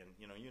delivery. And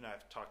you and I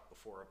have talked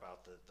before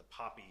about the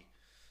poppy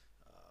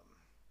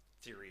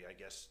theory, I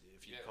guess,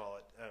 if you call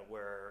it,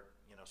 where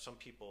some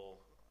people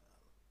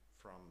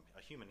from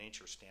a human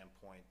nature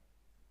standpoint,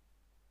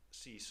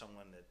 see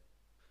someone that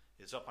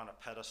is up on a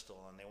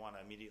pedestal and they want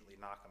to immediately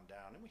knock them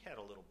down. And we had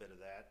a little bit of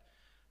that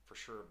for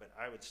sure, but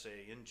I would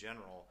say in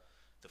general,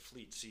 the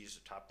fleet sees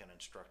the Top Gun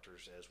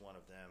instructors as one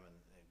of them and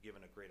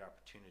given a great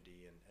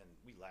opportunity, and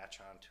we latch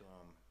on to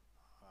them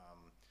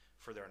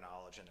for their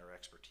knowledge and their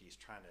expertise,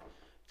 trying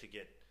to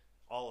get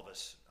all of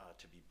us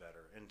to be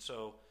better. And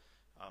so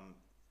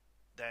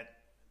that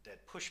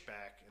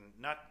pushback and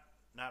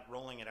not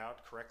rolling it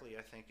out correctly,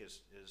 I think,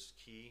 is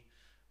key.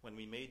 When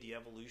we made the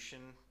evolution,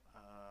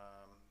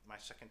 my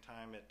second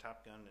time at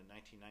Top Gun in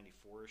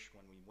 1994ish,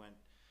 when we went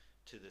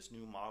to this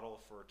new model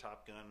for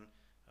Top Gun,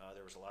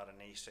 there was a lot of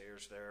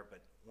naysayers there, but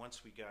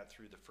once we got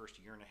through the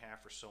first year and a half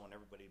or so and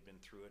everybody had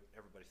been through it,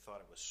 everybody thought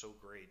it was so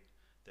great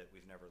that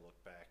we've never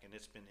looked back. And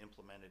it's been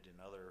implemented in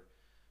other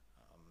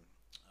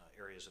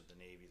areas of the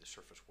Navy, the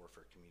surface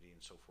warfare community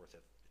and so forth,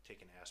 have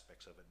taken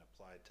aspects of it and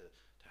applied to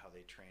how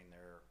they train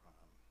their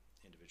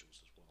individuals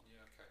as well.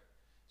 Yeah, okay.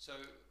 So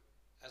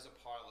as a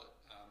pilot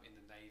in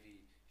the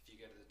Navy, if you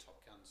go to the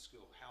Top Gun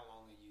school, how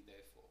long are you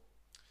there for?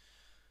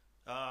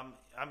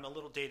 I'm a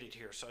little dated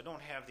here, so I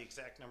don't have the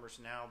exact numbers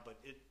now, but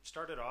it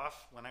started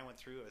off when I went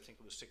through, I think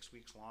it was 6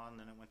 weeks long,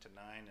 then it went to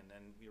 9, and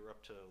then we were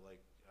up to,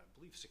 like, I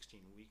believe 16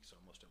 weeks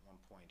almost at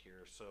one point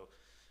here. So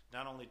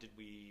not only did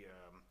we,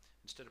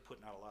 instead of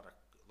putting out a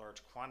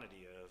large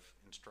quantity of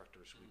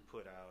instructors, we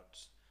put out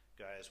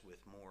guys with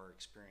more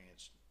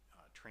experience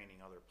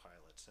training other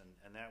pilots,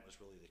 and that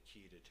was really the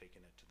key to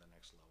taking it to the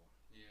next level.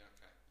 Yeah,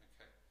 okay.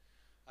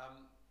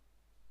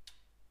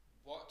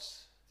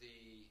 What's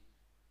the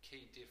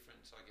key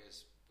difference, I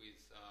guess, with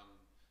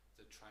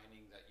the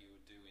training that you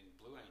would do in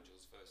Blue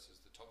Angels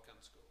versus the Top Gun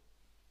school?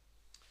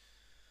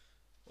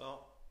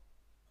 Well,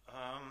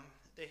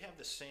 they have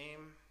the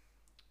same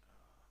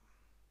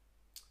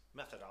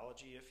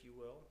methodology, if you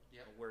will,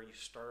 where you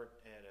start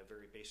at a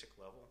very basic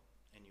level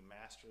and you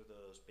master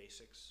those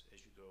basics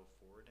as you go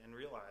forward, and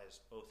realize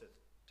both at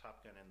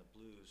Top Gun and the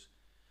Blues,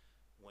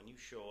 when you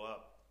show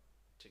up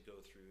to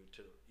go through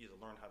to either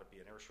learn how to be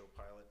an airshow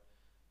pilot,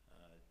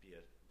 be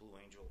a Blue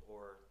Angel,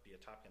 or be a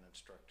Top Gun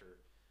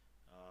instructor,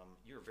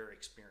 you're very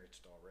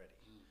experienced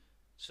already.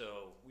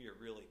 So we are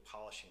really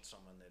polishing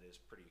someone that is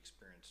pretty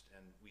experienced,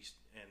 and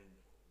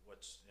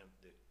what's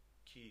the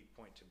key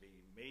point to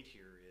be made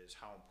here is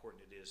how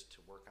important it is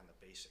to work on the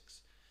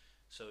basics.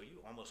 So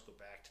you almost go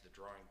back to the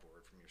drawing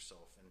board from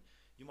yourself, and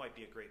you might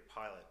be a great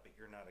pilot, but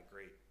you're not a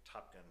great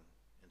Top Gun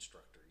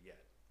instructor yet.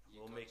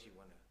 We'll make you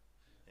one,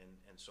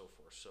 and so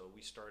forth. So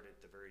we start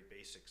at the very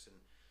basics, and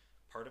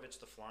part of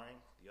it's the flying.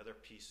 The other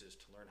piece is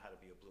to learn how to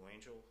be a Blue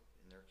Angel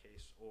in their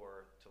case,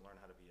 or to learn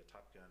how to be a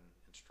Top Gun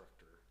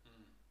instructor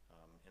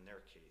in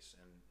their case.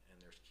 And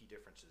there's key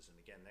differences. And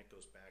again, that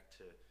goes back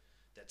to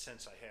that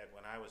sense I had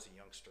when I was a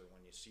youngster,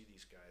 when you see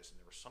these guys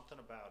and there was something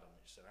about them.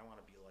 You said, I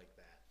want to be like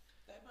that.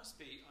 That must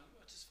be, I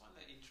just find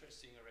that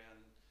interesting around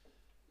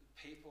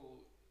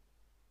people,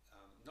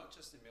 not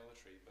just the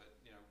military, but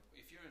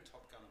if you're in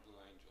Top Gun or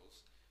Blue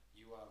Angels,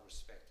 you are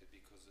respected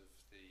because of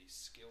the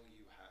skill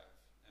you have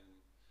and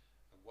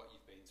what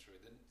you've been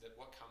through,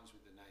 what comes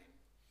with the name.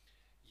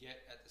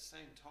 Yet at the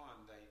same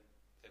time,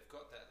 they've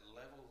got that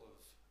level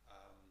of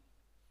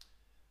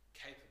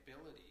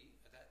capability,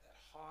 that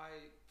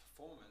high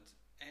performance,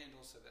 and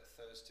also that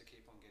thirst to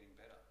keep on getting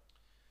better.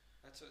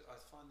 I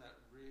find that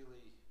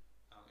really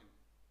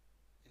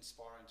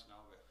inspiring to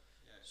know about.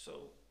 Yeah.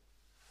 So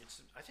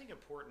it's, I think,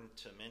 important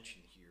to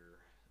mention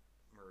here,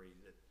 Murray,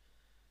 that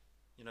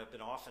I've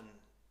been often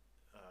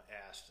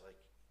asked, like,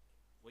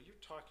 well,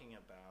 you're talking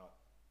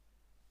about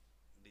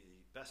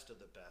the best of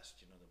the best,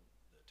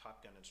 the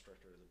Top Gun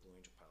instructor or the Blue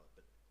Angel pilot,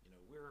 but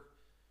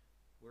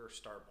we're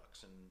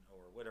Starbucks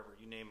or whatever,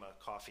 you name a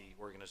coffee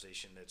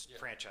organization that's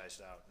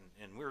franchised out,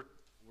 and we're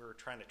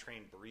trying to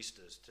train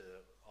baristas to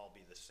all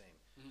be the same.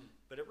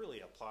 But it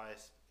really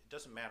applies. It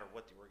doesn't matter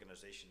what the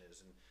organization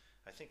is, and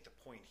I think the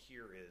point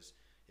here is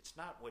it's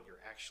not what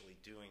you're actually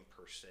doing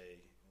per se.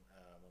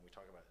 When we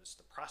talk about it, it's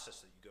the process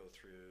that you go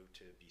through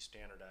to be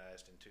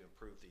standardized and to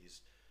improve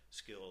these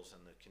skills,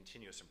 and the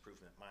continuous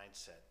improvement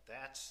mindset.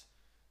 That's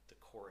the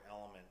core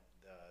element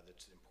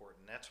that's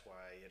important. That's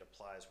why it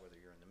applies whether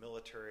you're in the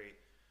military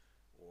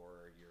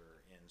or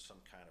you're in some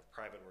kind of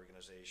private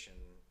organization,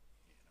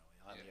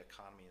 on the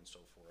economy and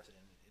so forth. And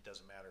it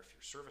doesn't matter if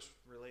you're service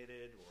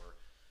related or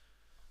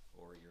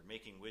you're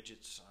making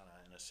widgets on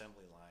an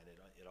assembly line.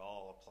 It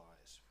all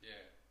applies.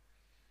 Yeah.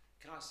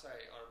 Can I say,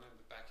 I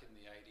remember back in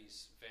the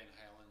 80s, Van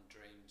Halen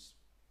Dreams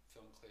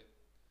film clip.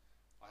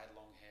 I had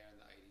long hair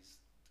in the 80s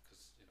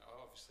because,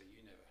 obviously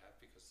you never have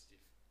because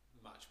you're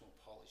much more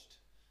polished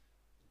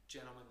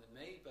gentleman than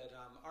me. But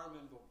I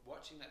remember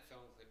watching that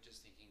film clip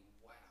just thinking,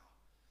 wow,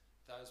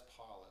 those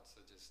pilots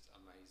are just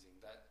amazing.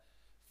 That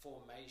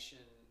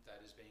formation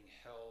that is being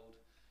held,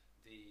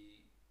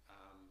 the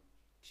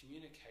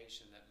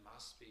communication that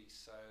must be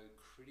so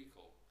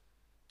critical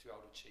to be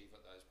able to achieve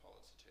what those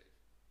pilots achieve.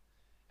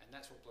 And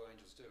that's what Blue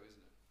Angels do,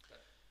 isn't it?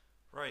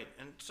 Right.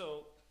 And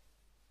so,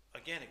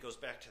 again, it goes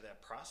back to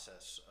that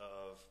process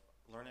of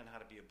learning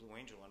how to be a Blue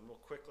Angel. And real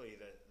quickly,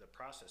 the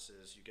process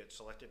is you get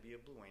selected to be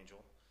a Blue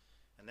Angel,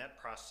 and that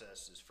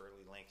process is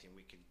fairly lengthy. And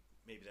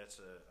maybe that's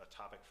a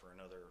topic for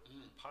another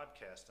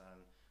podcast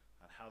on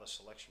how the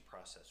selection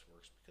process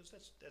works, because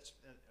that's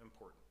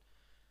important.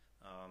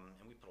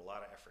 And we put a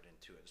lot of effort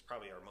into it. It's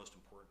probably our most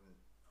important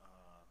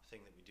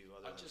thing that we do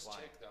other than just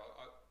flying. check though,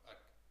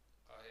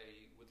 I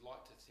would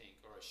like to think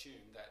or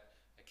assume that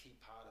a key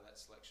part of that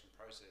selection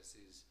process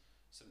is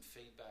some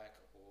feedback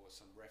or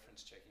some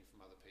reference checking from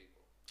other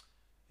people.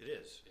 It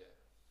is. Yeah.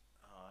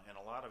 And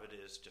a lot of it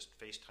is just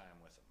FaceTime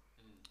with them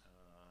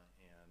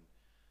and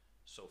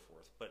so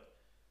forth. But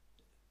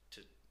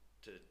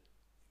to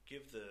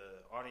give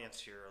the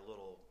audience here a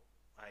little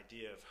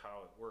idea of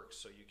how it works,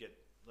 so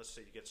let's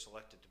say you get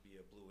selected to be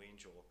a Blue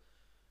Angel.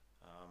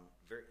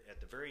 At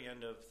the very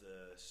end of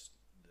the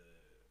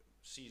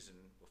season,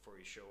 before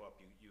you show up,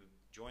 you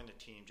join the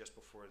team just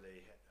before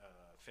they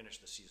finish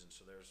the season.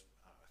 So there's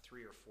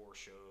 3 or 4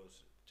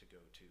 shows to go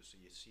to, so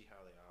you see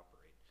how they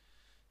operate.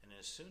 And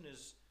as soon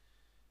as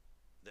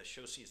the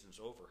show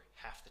season's over,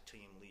 half the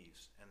team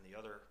leaves and the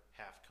other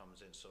half comes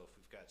in. So if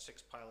we've got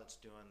 6 pilots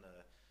doing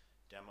the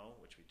demo,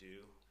 which we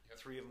do,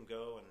 3 of them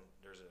go, and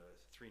there's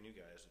 3 new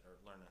guys that are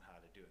learning how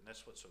to do it. And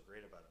that's what's so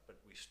great about it. But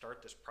we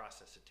start this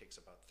process, it takes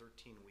about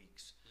 13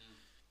 weeks,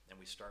 and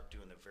we start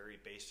doing the very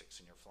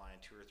basics, and you're flying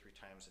 2 or 3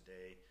 times a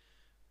day,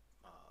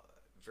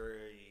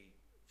 very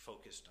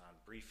focused on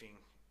briefing,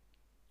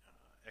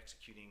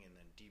 executing, and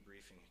then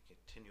debriefing,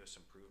 continuous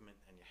improvement,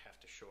 and you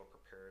have to show up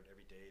prepared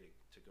every day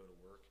to go to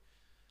work.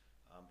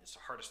 It's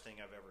the hardest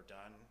thing I've ever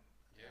done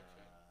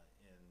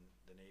in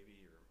the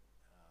Navy or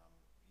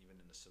even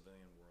in the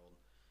civilian world,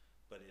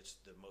 but it's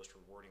the most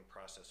rewarding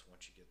process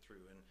once you get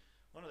through. And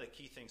one of the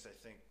key things I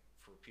think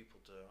for people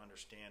to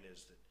understand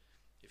is that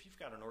if you've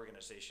got an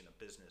organization, a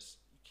business,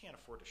 you can't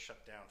afford to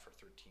shut down for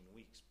 13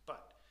 weeks,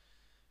 but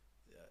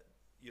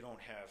you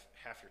don't have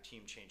half your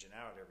team changing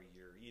out every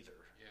year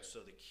either. Yeah. So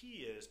the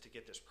key is to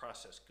get this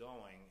process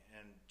going,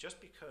 and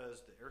just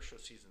because the airshow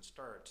season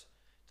starts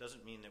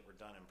doesn't mean that we're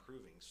done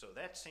improving. So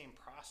that same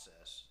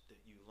process that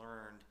you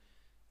learned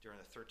during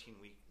the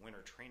 13-week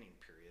winter training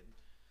period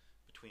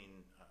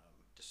between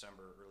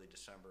early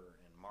December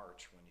and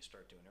March, when you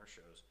start doing air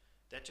shows,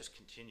 that just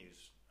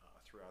continues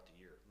throughout the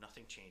year.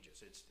 Nothing changes.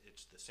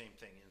 It's the same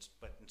thing,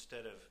 but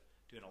instead of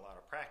doing a lot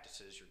of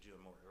practices, you're doing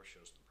more air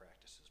shows than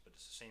practices, but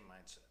it's the same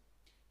mindset.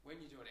 When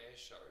you do an air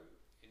show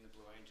in the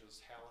Blue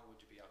Angels, how long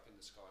would you be up in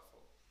the sky for?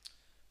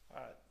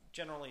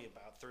 Generally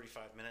about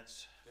 35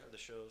 minutes for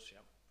the shows,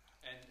 yep.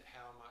 And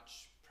how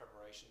much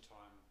preparation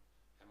time,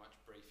 how much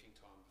briefing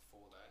time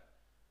before that?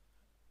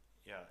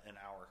 Yeah, an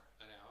hour.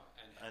 An hour?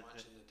 And how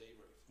much in the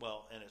debrief?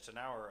 Well, and it's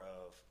an hour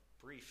of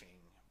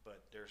briefing,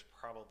 but there's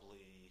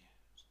probably,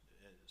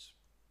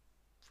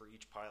 for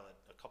each pilot,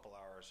 a couple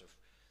hours of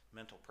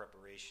mental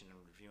preparation and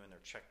reviewing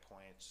their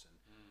checkpoints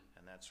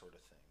and that sort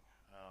of thing.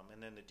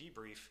 And then the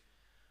debrief,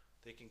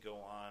 they can go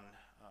on,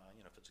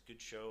 if it's a good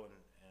show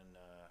and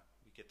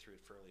we get through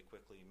it fairly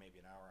quickly,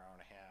 maybe an hour, hour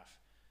and a half.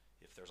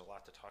 If there's a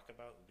lot to talk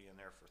about, we'll be in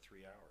there for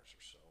 3 hours or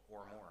so,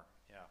 or more,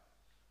 yeah.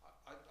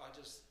 I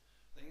just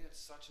think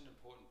that's such an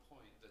important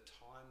point, the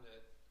time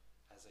that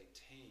as a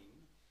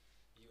team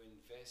you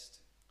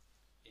invest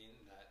in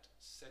that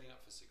setting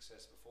up for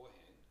success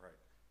beforehand. Right.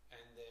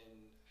 And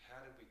then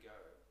how did we go?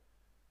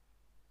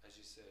 As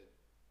you said,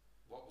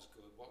 what was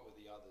good, what were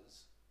the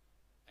others?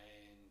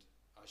 And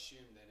I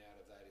assume then out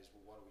of that is,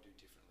 well, what do we do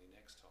differently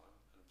next time,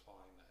 and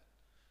applying that.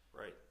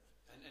 Right.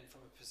 And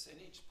from a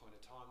percentage point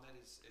of time, that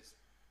is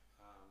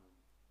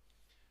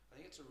I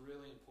think it's a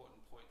really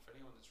important point for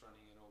anyone that's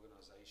running an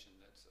organisation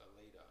that's a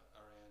leader,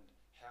 around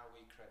how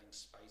we're creating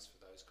space for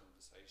those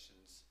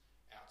conversations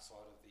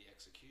outside of the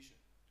execution,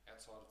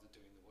 outside of the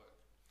doing the work.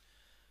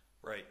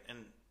 Right.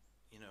 And,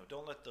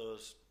 don't let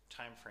those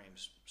time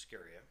frames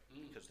scare you,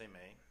 because they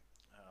may.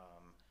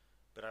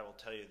 But I will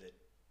tell you that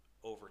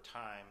over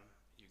time,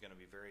 you're going to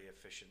be very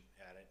efficient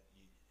at it.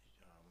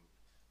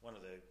 One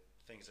of the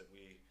things that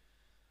we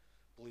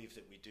believe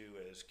that we do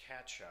as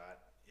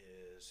CatShot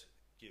is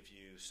give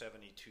you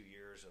 72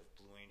 years of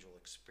Blue Angel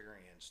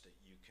experience that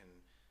you can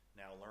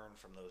now learn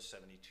from those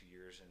 72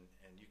 years,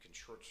 and you can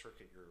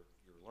short-circuit your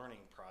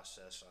learning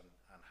process on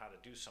how to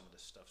do some of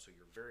this stuff, so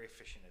you're very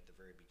efficient at the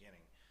very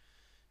beginning.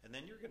 And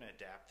then you're going to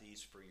adapt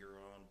these for your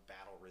own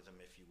battle rhythm,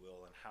 if you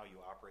will, and how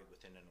you operate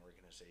within an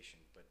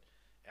organization, but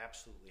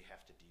absolutely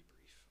have to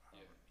debrief.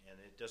 And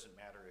it doesn't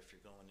matter if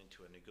you're going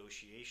into a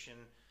negotiation,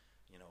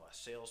 a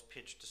sales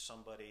pitch to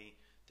somebody,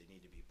 they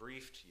need to be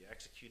briefed, you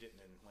execute it, and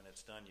then when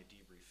it's done, you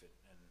debrief it.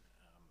 And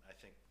I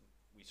think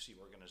we see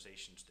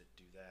organizations that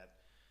do that.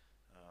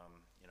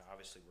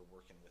 Obviously we're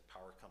working with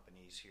power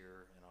companies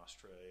here in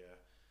Australia.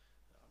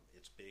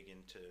 It's big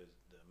into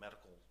the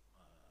medical,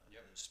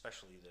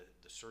 especially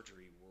the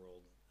surgery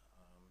world,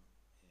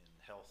 in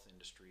health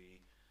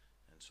industry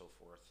and so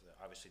forth.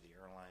 Obviously the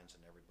airlines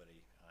and everybody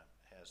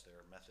has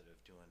their method of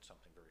doing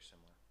something very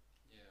similar.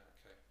 Yeah,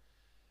 okay.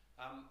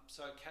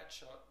 So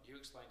CatShot, you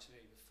explained to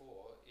me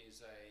before,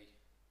 is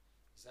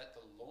Is that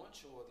the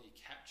launch or the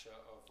capture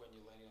of when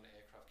you're landing on an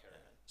aircraft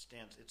carrier?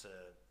 It's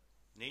a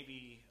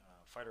Navy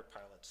fighter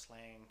pilot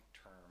slang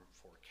term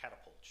for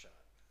catapult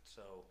shot.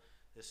 So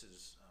this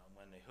is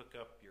when they hook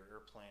up your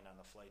airplane on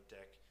the flight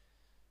deck,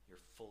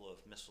 you're full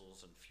of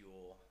missiles and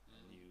fuel,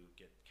 and you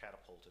get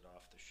catapulted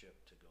off the ship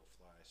to go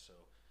fly. So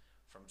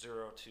from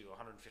 0 to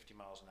 150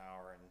 miles an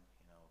hour and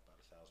about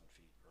 1,000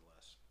 feet or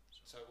less.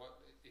 So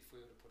what if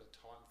we were to put a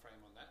time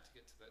frame on that to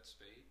get to that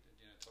speed,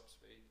 top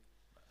speed?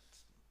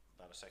 It's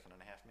about a second and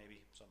a half,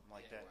 maybe, something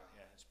like that.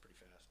 Wow. Yeah, it's pretty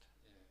fast.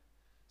 Yeah.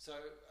 So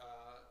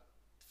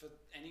for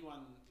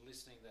anyone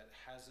listening that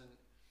hasn't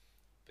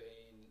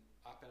been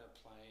up in a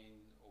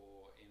plane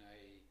or in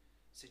a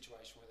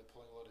situation where they're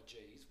pulling a lot of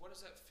G's, what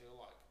does that feel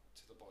like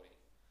to the body?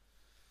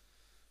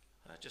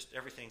 Just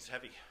everything's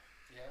heavy.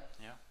 Yeah.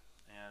 Yeah,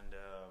 and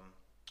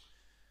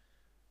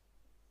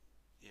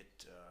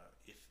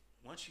if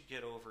once you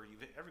get over,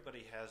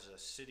 everybody has a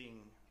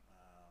sitting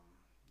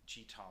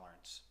G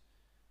tolerance.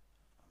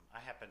 I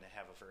happen to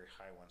have a very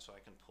high one, so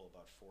I can pull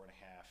about 4.5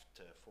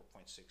 to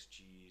 4.6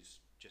 Gs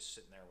just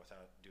sitting there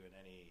without doing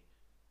any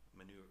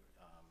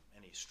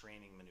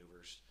straining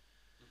maneuvers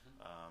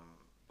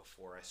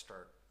before I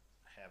start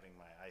having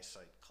my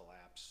eyesight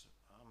collapse.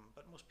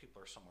 But most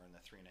people are somewhere in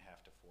the 3.5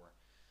 to 4.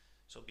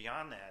 So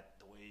beyond that,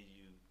 the way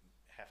you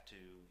have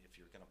to, if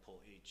you're going to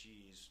pull 8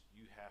 Gs,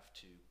 you have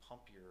to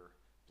pump your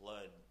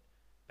blood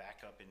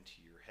back up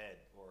into your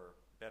head, or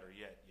better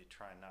yet, you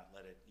try and not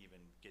let it even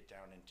get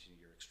down into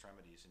your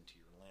extremities, into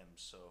your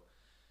limbs. So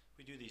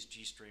we do these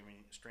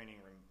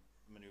straining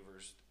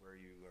maneuvers where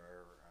you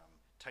are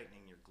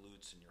tightening your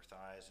glutes and your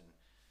thighs and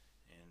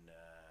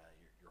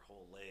your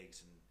whole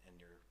legs and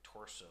your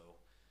torso.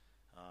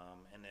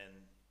 And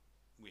then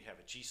we have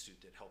a G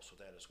suit that helps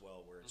with that as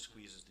well, where it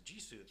squeezes. The G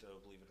suit,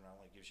 though, believe it or not,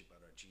 only gives you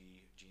about a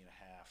G and a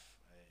half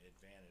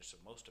advantage. So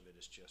most of it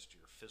is just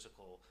your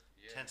physical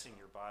tensing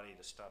your body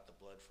to stop the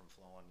blood from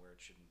flowing where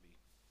it shouldn't be.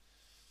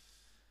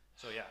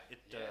 So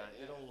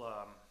it'll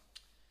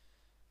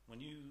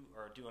when you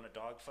are doing a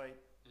dogfight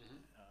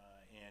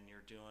and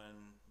you're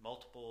doing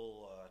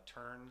multiple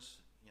turns,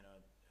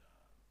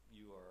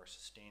 you are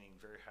sustaining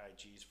very high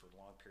Gs for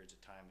long periods of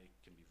time. It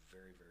can be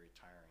very, very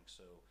tiring.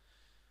 So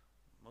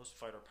most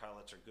fighter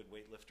pilots are good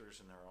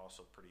weightlifters, and they're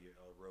also pretty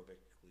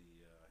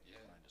aerobically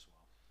inclined as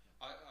well.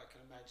 I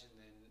can imagine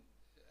then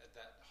at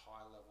that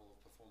high level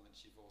of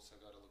performance, you've also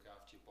got to look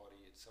after your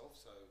body itself.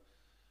 So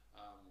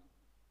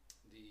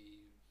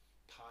the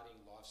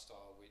partying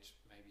lifestyle, which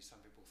maybe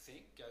some people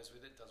think goes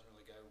with it, doesn't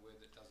really go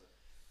with it, does it?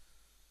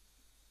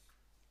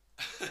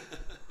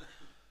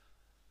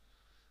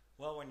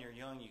 Well, when you're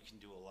young, you can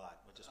do a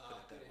lot. We'll just put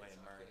it that way,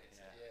 Murray.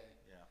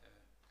 Yeah.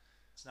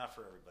 It's not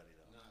for everybody,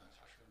 though. No,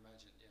 I can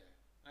imagine.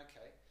 Yeah.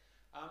 Okay.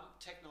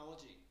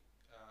 Technology.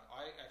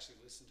 I actually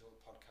listened to a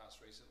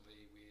podcast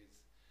recently with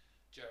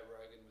Joe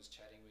Rogan was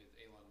chatting with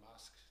Elon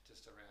Musk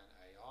just around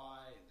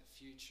AI and the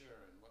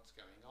future and what's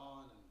going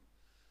on. And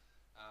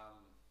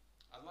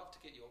I'd love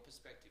to get your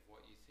perspective,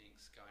 what you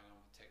think's going on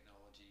with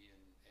technology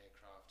and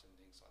aircraft and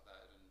things like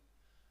that. And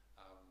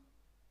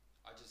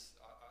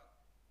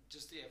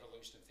just the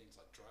evolution of things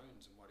like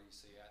drones and what do you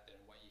see out there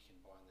and what you can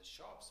buy in the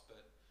shops.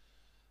 But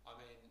I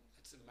mean,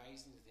 it's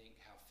amazing to think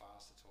how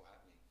fast it's all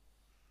happening.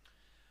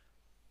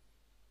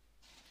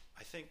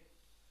 I think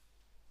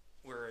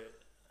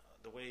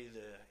the way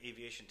the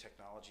aviation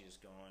technology is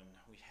going,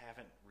 we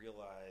haven't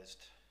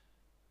realized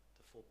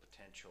the full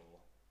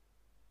potential.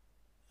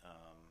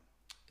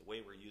 The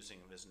way we're using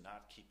them is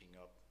not keeping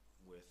up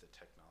with the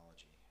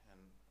technology. And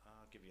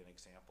I'll give you an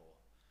example.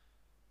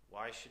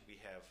 Why should we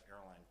have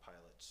airline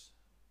pilots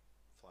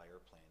fly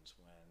airplanes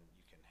when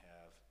you can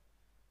have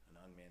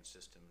an unmanned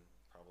system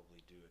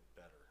probably do it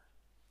better?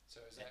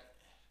 So is that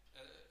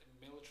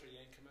military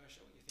and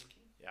commercial, you're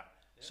thinking? Yeah.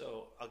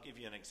 So I'll give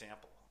you an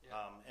example.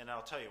 And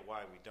I'll tell you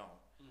why we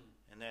don't.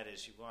 And that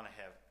is, you want to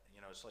have,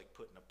 it's like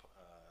putting a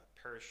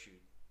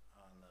parachute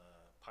on the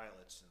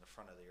pilots in the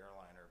front of the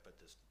airliner, but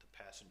the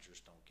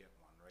passengers don't get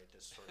one, right?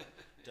 This sort of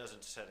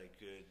doesn't set a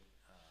good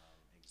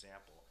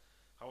example.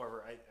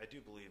 However, I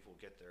do believe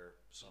we'll get there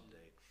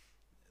someday.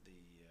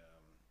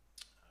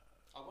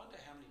 I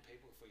wonder how many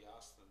people, if we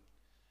asked them,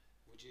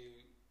 would you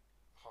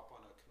hop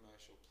on a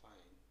commercial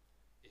plane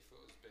if it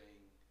was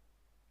being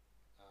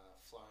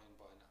flown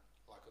by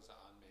it was an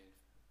unmanned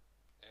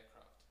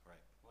aircraft? Right.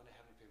 I wonder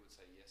how many people would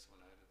say yes or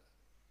no to that.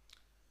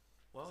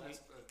 Well, I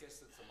guess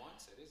that's the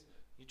mindset, isn't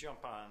it? You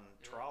jump on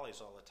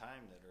trolleys all the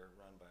time that are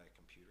run by a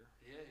computer.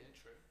 Yeah,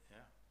 true.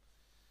 Yeah.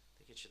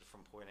 They get you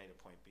from point A to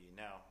point B.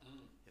 Now,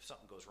 if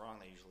something goes wrong,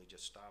 they usually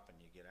just stop and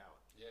you get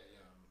out. Yeah.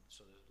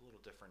 So there's a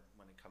little different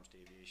when it comes to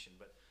aviation.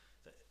 But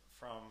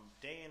from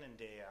day in and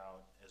day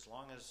out, as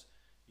long as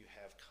you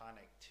have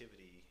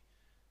connectivity,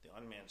 the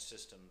unmanned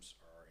systems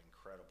are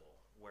incredible.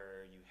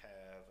 Where you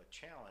have a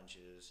challenge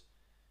is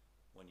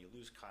when you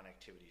lose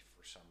connectivity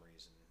for some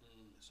reason,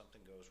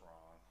 something goes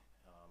wrong,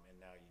 and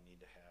now you need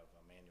to have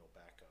a manual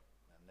backup.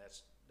 And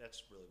that's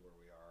really where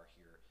we are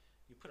here.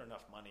 You put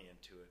enough money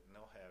into it, and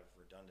they'll have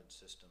redundant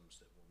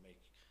systems that will make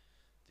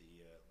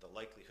the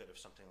likelihood of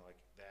something like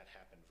that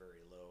happen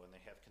very low, and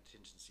they have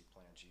contingency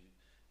plans.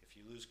 If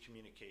you lose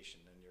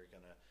communication, then you're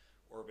going to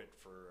orbit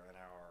for an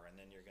hour, and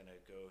then you're going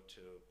to go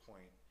to a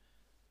point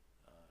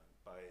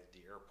by the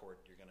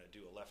airport. You're going to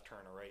do a left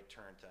turn, a right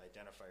turn to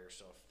identify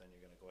yourself. Then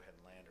you're going to go ahead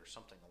and land, or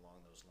something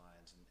along those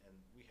lines. And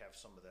we have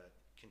some of that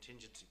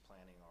contingency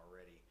planning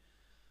already.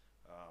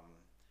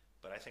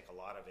 But I think a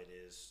lot of it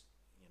is,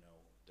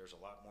 there's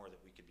a lot more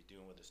that we could be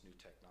doing with this new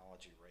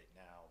technology right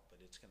now,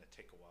 but it's going to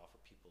take a while for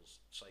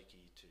people's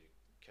psyche to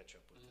catch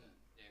up with that.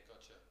 Yeah,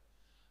 gotcha.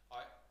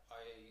 I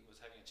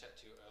was having a chat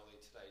to you earlier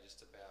today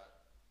just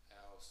about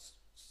our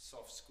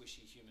soft,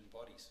 squishy human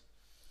bodies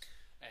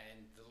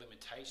and the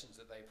limitations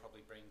that they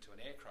probably bring to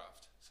an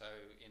aircraft. So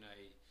in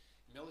a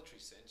military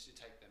sense, you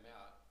take them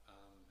out,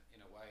 in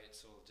a way it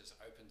sort of just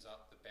opens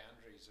up the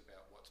boundaries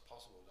about what's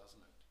possible,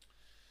 doesn't it?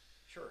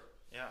 Sure,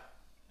 yeah.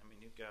 I mean,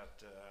 you've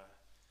got,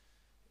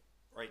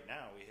 right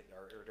now,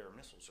 our air-to-air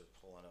missiles are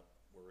pulling up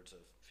words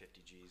of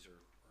 50 Gs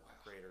or Wow.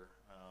 greater.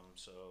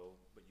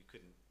 But you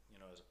couldn't,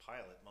 as a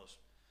pilot,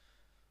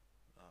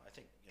 I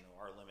think,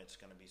 our limit's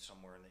going to be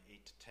somewhere in the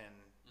 8 to 10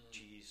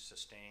 Gs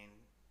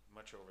sustained.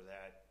 Much over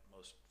that,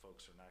 most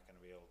folks are not going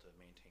to be able to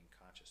maintain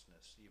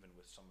consciousness, even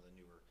with some of the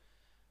newer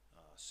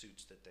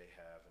suits that they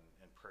have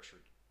and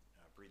pressured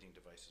breathing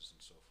devices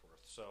and so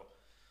forth. So,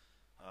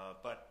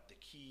 but the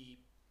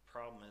key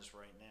problem is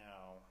right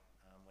now,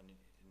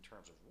 in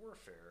terms of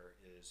warfare,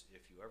 is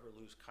if you ever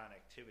lose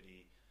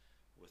connectivity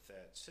with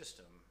that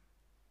system,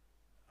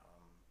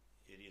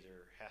 it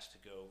either has to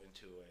go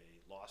into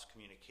a lost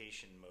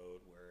communication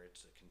mode where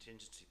it's a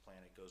contingency plan,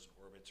 it goes in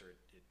orbits, or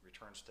it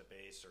returns to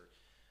base, or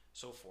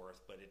so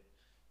forth. But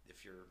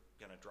if you're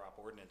going to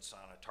drop ordnance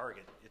on a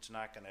target, it's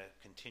not going to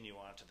continue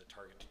on to the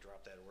target to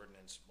drop that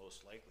ordnance,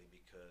 most likely,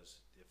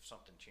 because if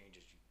something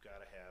changes, you've got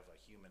to have a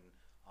human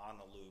on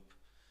the loop,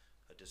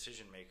 a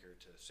decision maker,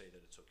 to say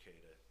that it's okay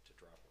to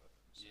drop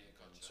weapons. Yeah,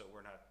 gotcha. And so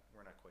we're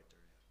not quite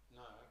there yet.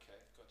 No,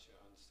 okay, gotcha,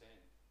 I understand.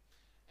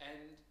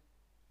 And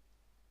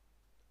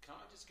can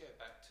I just go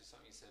back to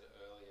something you said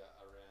earlier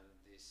around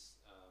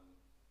this,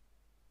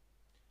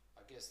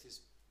 I guess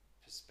this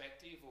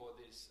perspective or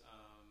this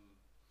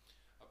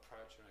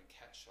approach around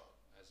CatShot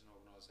as an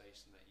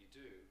organisation that you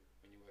do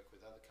when you work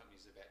with other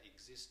companies about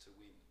exist to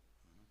win.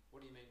 Mm-hmm.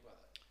 What do you mean by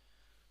that?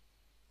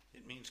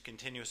 It means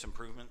continuous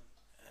improvement.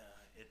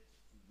 It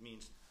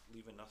means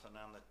leaving nothing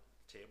on the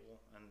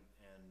table, and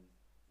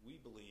we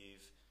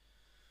believe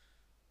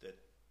that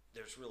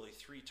there's really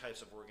three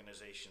types of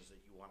organizations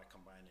that you want to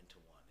combine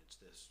into one. It's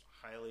this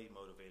highly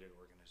motivated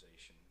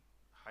organization,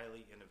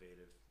 highly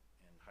innovative,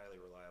 and highly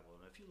reliable.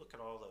 And if you look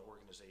at all the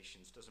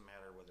organizations, doesn't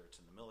matter whether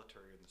it's in the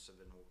military or in the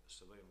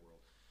civilian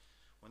world,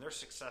 when they're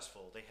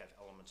successful, they have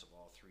elements of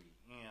all three.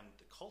 And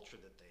the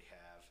culture that they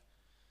have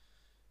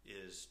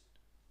is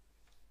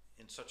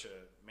in such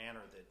a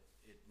manner that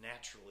it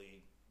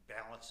naturally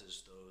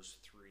balances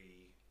those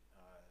three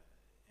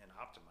and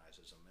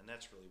optimizes them. And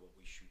that's really what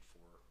we shoot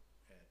for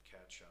at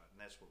CatShot, and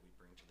that's what we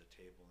bring to the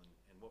table.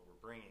 And what we're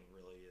bringing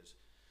really is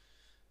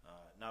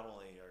not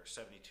only our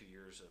 72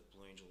 years of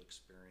Blue Angel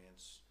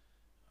experience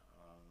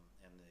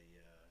and the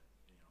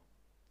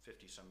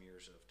 50-some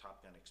years of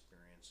Top Gun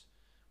experience.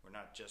 We're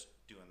not just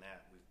doing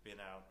that. We've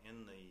been out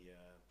in the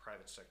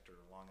private sector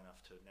long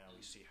enough to now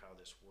we see how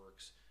this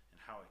works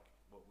and how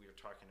what we are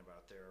talking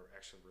about there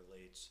actually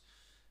relates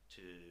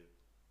to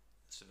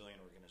civilian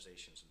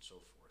organizations and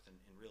so forth. And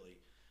really,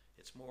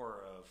 it's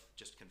more of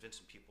just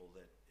convincing people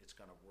that it's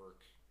going to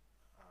work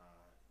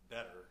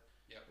better.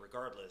 Yep.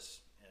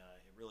 Regardless,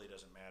 it really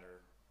doesn't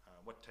matter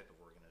what type of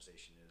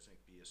organization it is. It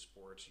could be a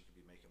sports, you could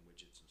be making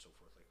widgets and so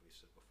forth, like we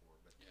said before.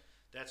 But yep.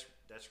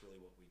 that's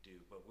really what we do.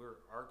 But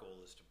our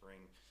goal is to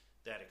bring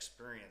that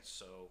experience.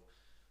 So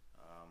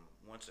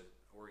once an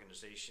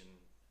organization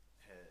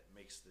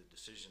makes the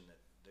decision that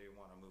they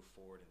want to move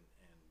forward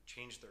and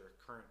change their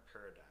current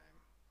paradigm,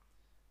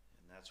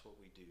 and that's what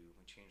we do.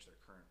 We change their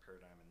current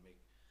paradigm and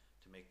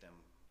make them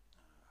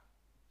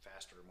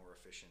faster, more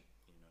efficient.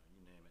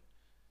 You name it,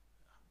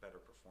 better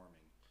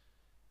performing.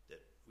 That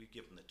we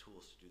give them the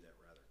tools to do that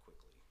rather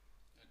quickly.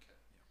 Okay.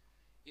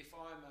 Yeah. If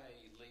I'm a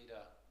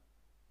leader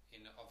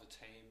of a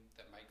team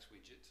that makes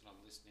widgets and I'm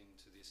listening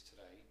to this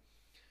today,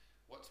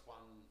 what's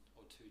one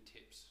or two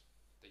tips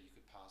that you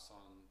could pass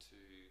on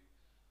to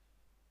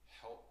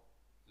help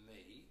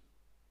me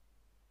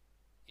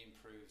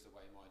improve the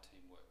way my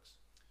team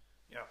works?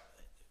 Yeah,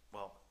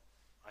 well,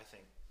 I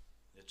think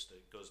it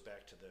goes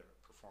back to the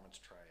performance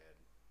triad.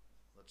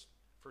 Let's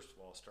first of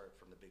all start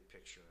from the big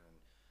picture. And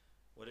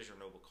what is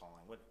your noble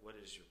calling? What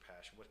is your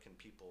passion? What can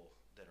people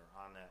that are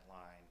on that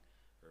line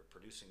or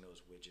producing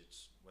those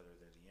widgets, whether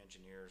they're the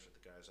engineers or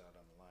the guys out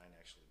on the line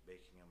actually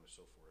making them or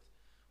so forth,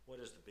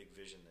 what is the big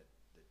vision that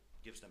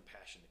gives them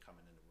passion to come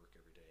in and to work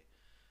every day?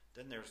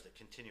 Then there's the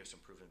continuous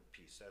improvement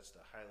piece. That's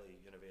the highly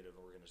innovative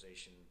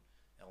organization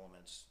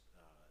elements,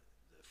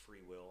 the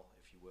free will,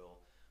 if you will.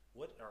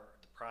 What are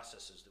the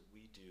processes that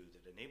we do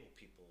that enable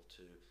people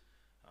to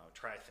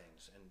try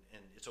things?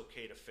 And it's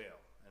okay to fail.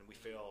 And we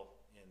fail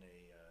in a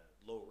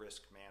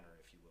low-risk manner,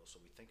 if you will. So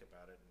we think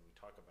about it and we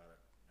talk about it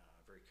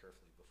very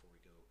carefully before we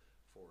go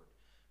forward.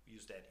 We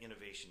use that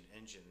innovation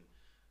engine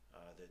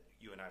that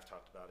you and I have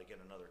talked about.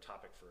 Again, another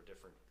topic for a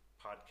different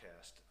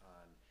podcast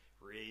on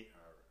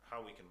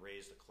how we can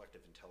raise the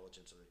collective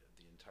intelligence of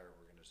the entire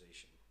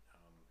organization,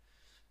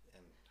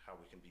 and how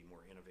we can be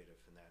more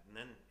innovative in that. And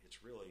then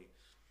it's really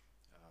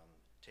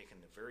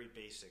taking the very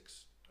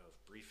basics of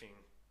briefing,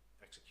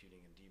 executing,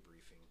 and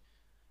debriefing,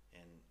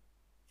 and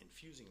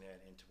infusing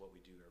that into what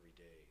we do every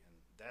day. And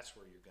that's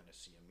where you're going to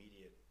see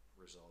immediate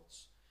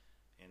results.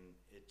 And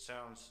it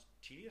sounds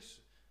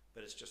tedious,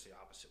 but it's just the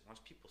opposite.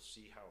 Once people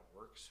see how it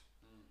works,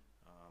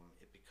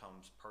 it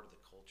becomes part of the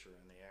culture,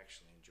 and they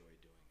actually enjoy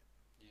doing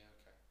it. Yeah,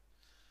 okay.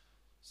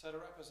 So to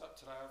wrap us up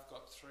today, I've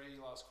got 3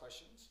 last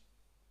questions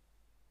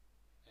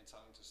and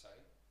something to say.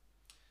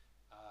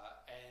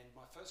 And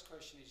my first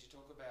question is, you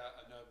talk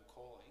about a noble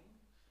calling.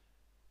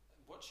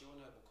 What's your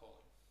noble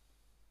calling?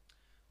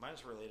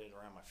 Mine's related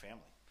around my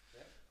family.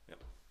 Yeah.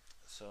 Yep.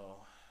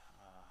 So,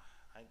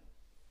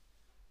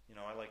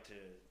 I like to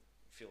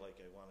feel like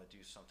I want to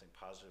do something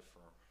positive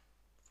for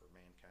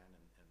mankind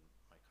and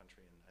my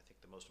country. And I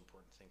think the most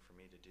important thing for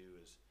me to do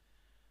is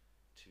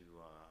to,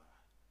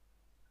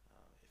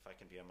 if I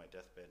can be on my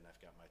deathbed and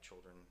I've got my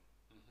children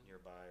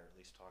nearby, or at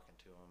least talking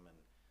to them, and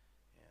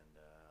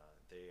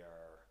they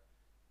are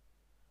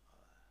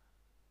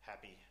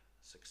happy,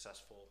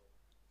 successful,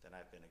 then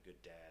I've been a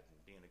good dad. And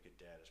being a good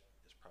dad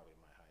is probably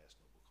my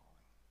highest noble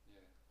calling.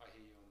 Yeah, I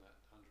hear you on that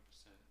 100%.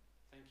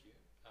 Thank you.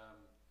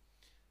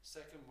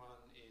 Second one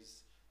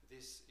is,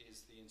 this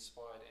is the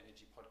Inspired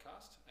Energy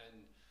podcast,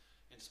 and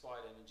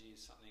Inspired Energy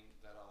is something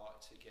that I like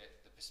to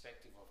get the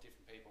perspective of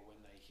different people. When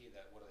they hear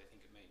that, what do they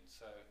think it means?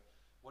 So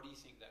what do you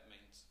think that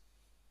means?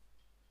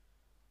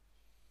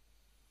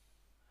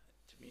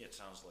 To me, it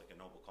sounds like a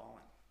noble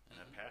calling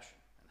and a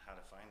passion, and how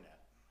to find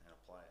that and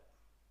apply it.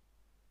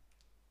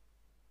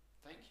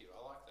 Thank you. I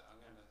like that. I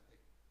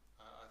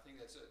think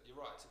you're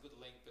right. It's a good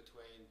link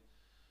between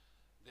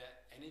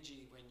that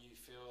energy when you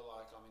feel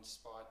like I'm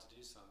inspired to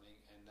do something,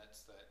 and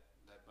that's that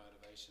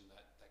motivation,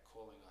 that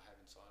calling I have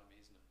inside of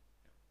me, isn't it?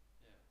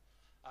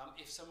 Yeah.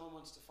 If someone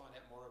wants to find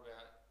out more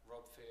about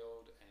Rob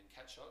Ffield and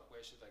Catshot,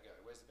 where should they go?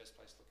 Where's the best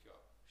place to look you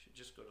up? You should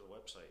just go to the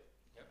website,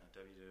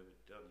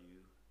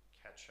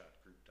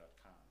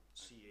 www.catshotgroup.com.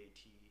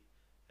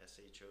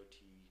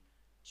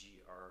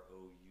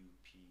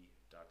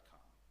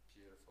 CATSHOTGROUP.com.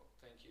 Beautiful.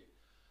 Thank you.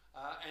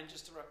 And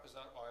just to wrap us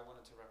up, I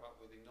wanted to wrap up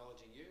with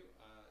acknowledging you.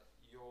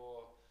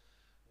 Your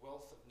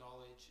wealth of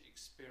knowledge,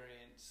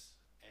 experience,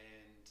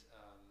 and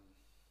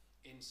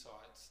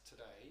insights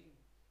today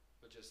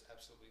were just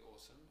absolutely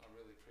awesome. I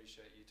really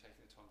appreciate you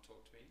taking the time to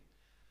talk to me.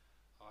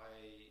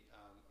 I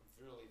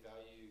really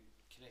value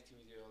connecting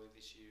with you earlier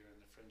this year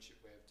and the friendship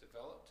we've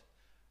developed,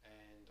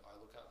 and I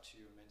look up to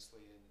you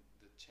immensely, and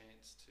the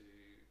chance to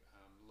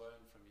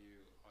learn from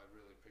you I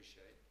really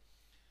appreciate.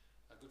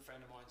 A good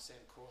friend of mine, Sam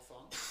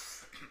Cawthon,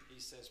 he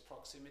says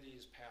proximity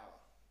is power,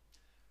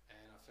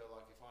 and I feel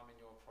like if I'm in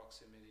your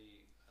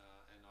proximity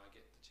and I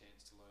get the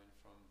chance to learn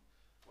from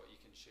what you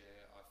can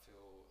share, I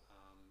feel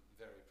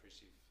very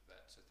appreciative of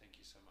that, so thank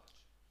you so much.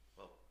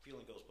 Well,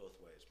 feeling goes both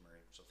ways,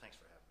 Murray, so thanks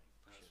for having me.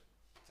 Appreciate it.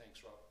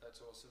 Thanks, Rob. That's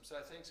awesome. So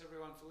thanks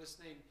everyone for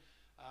listening.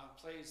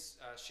 Please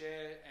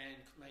share and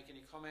make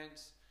any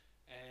comments,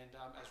 and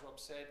as Rob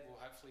said,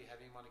 we'll hopefully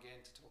have him on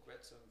again to talk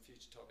about some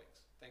future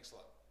topics. Thanks a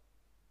lot.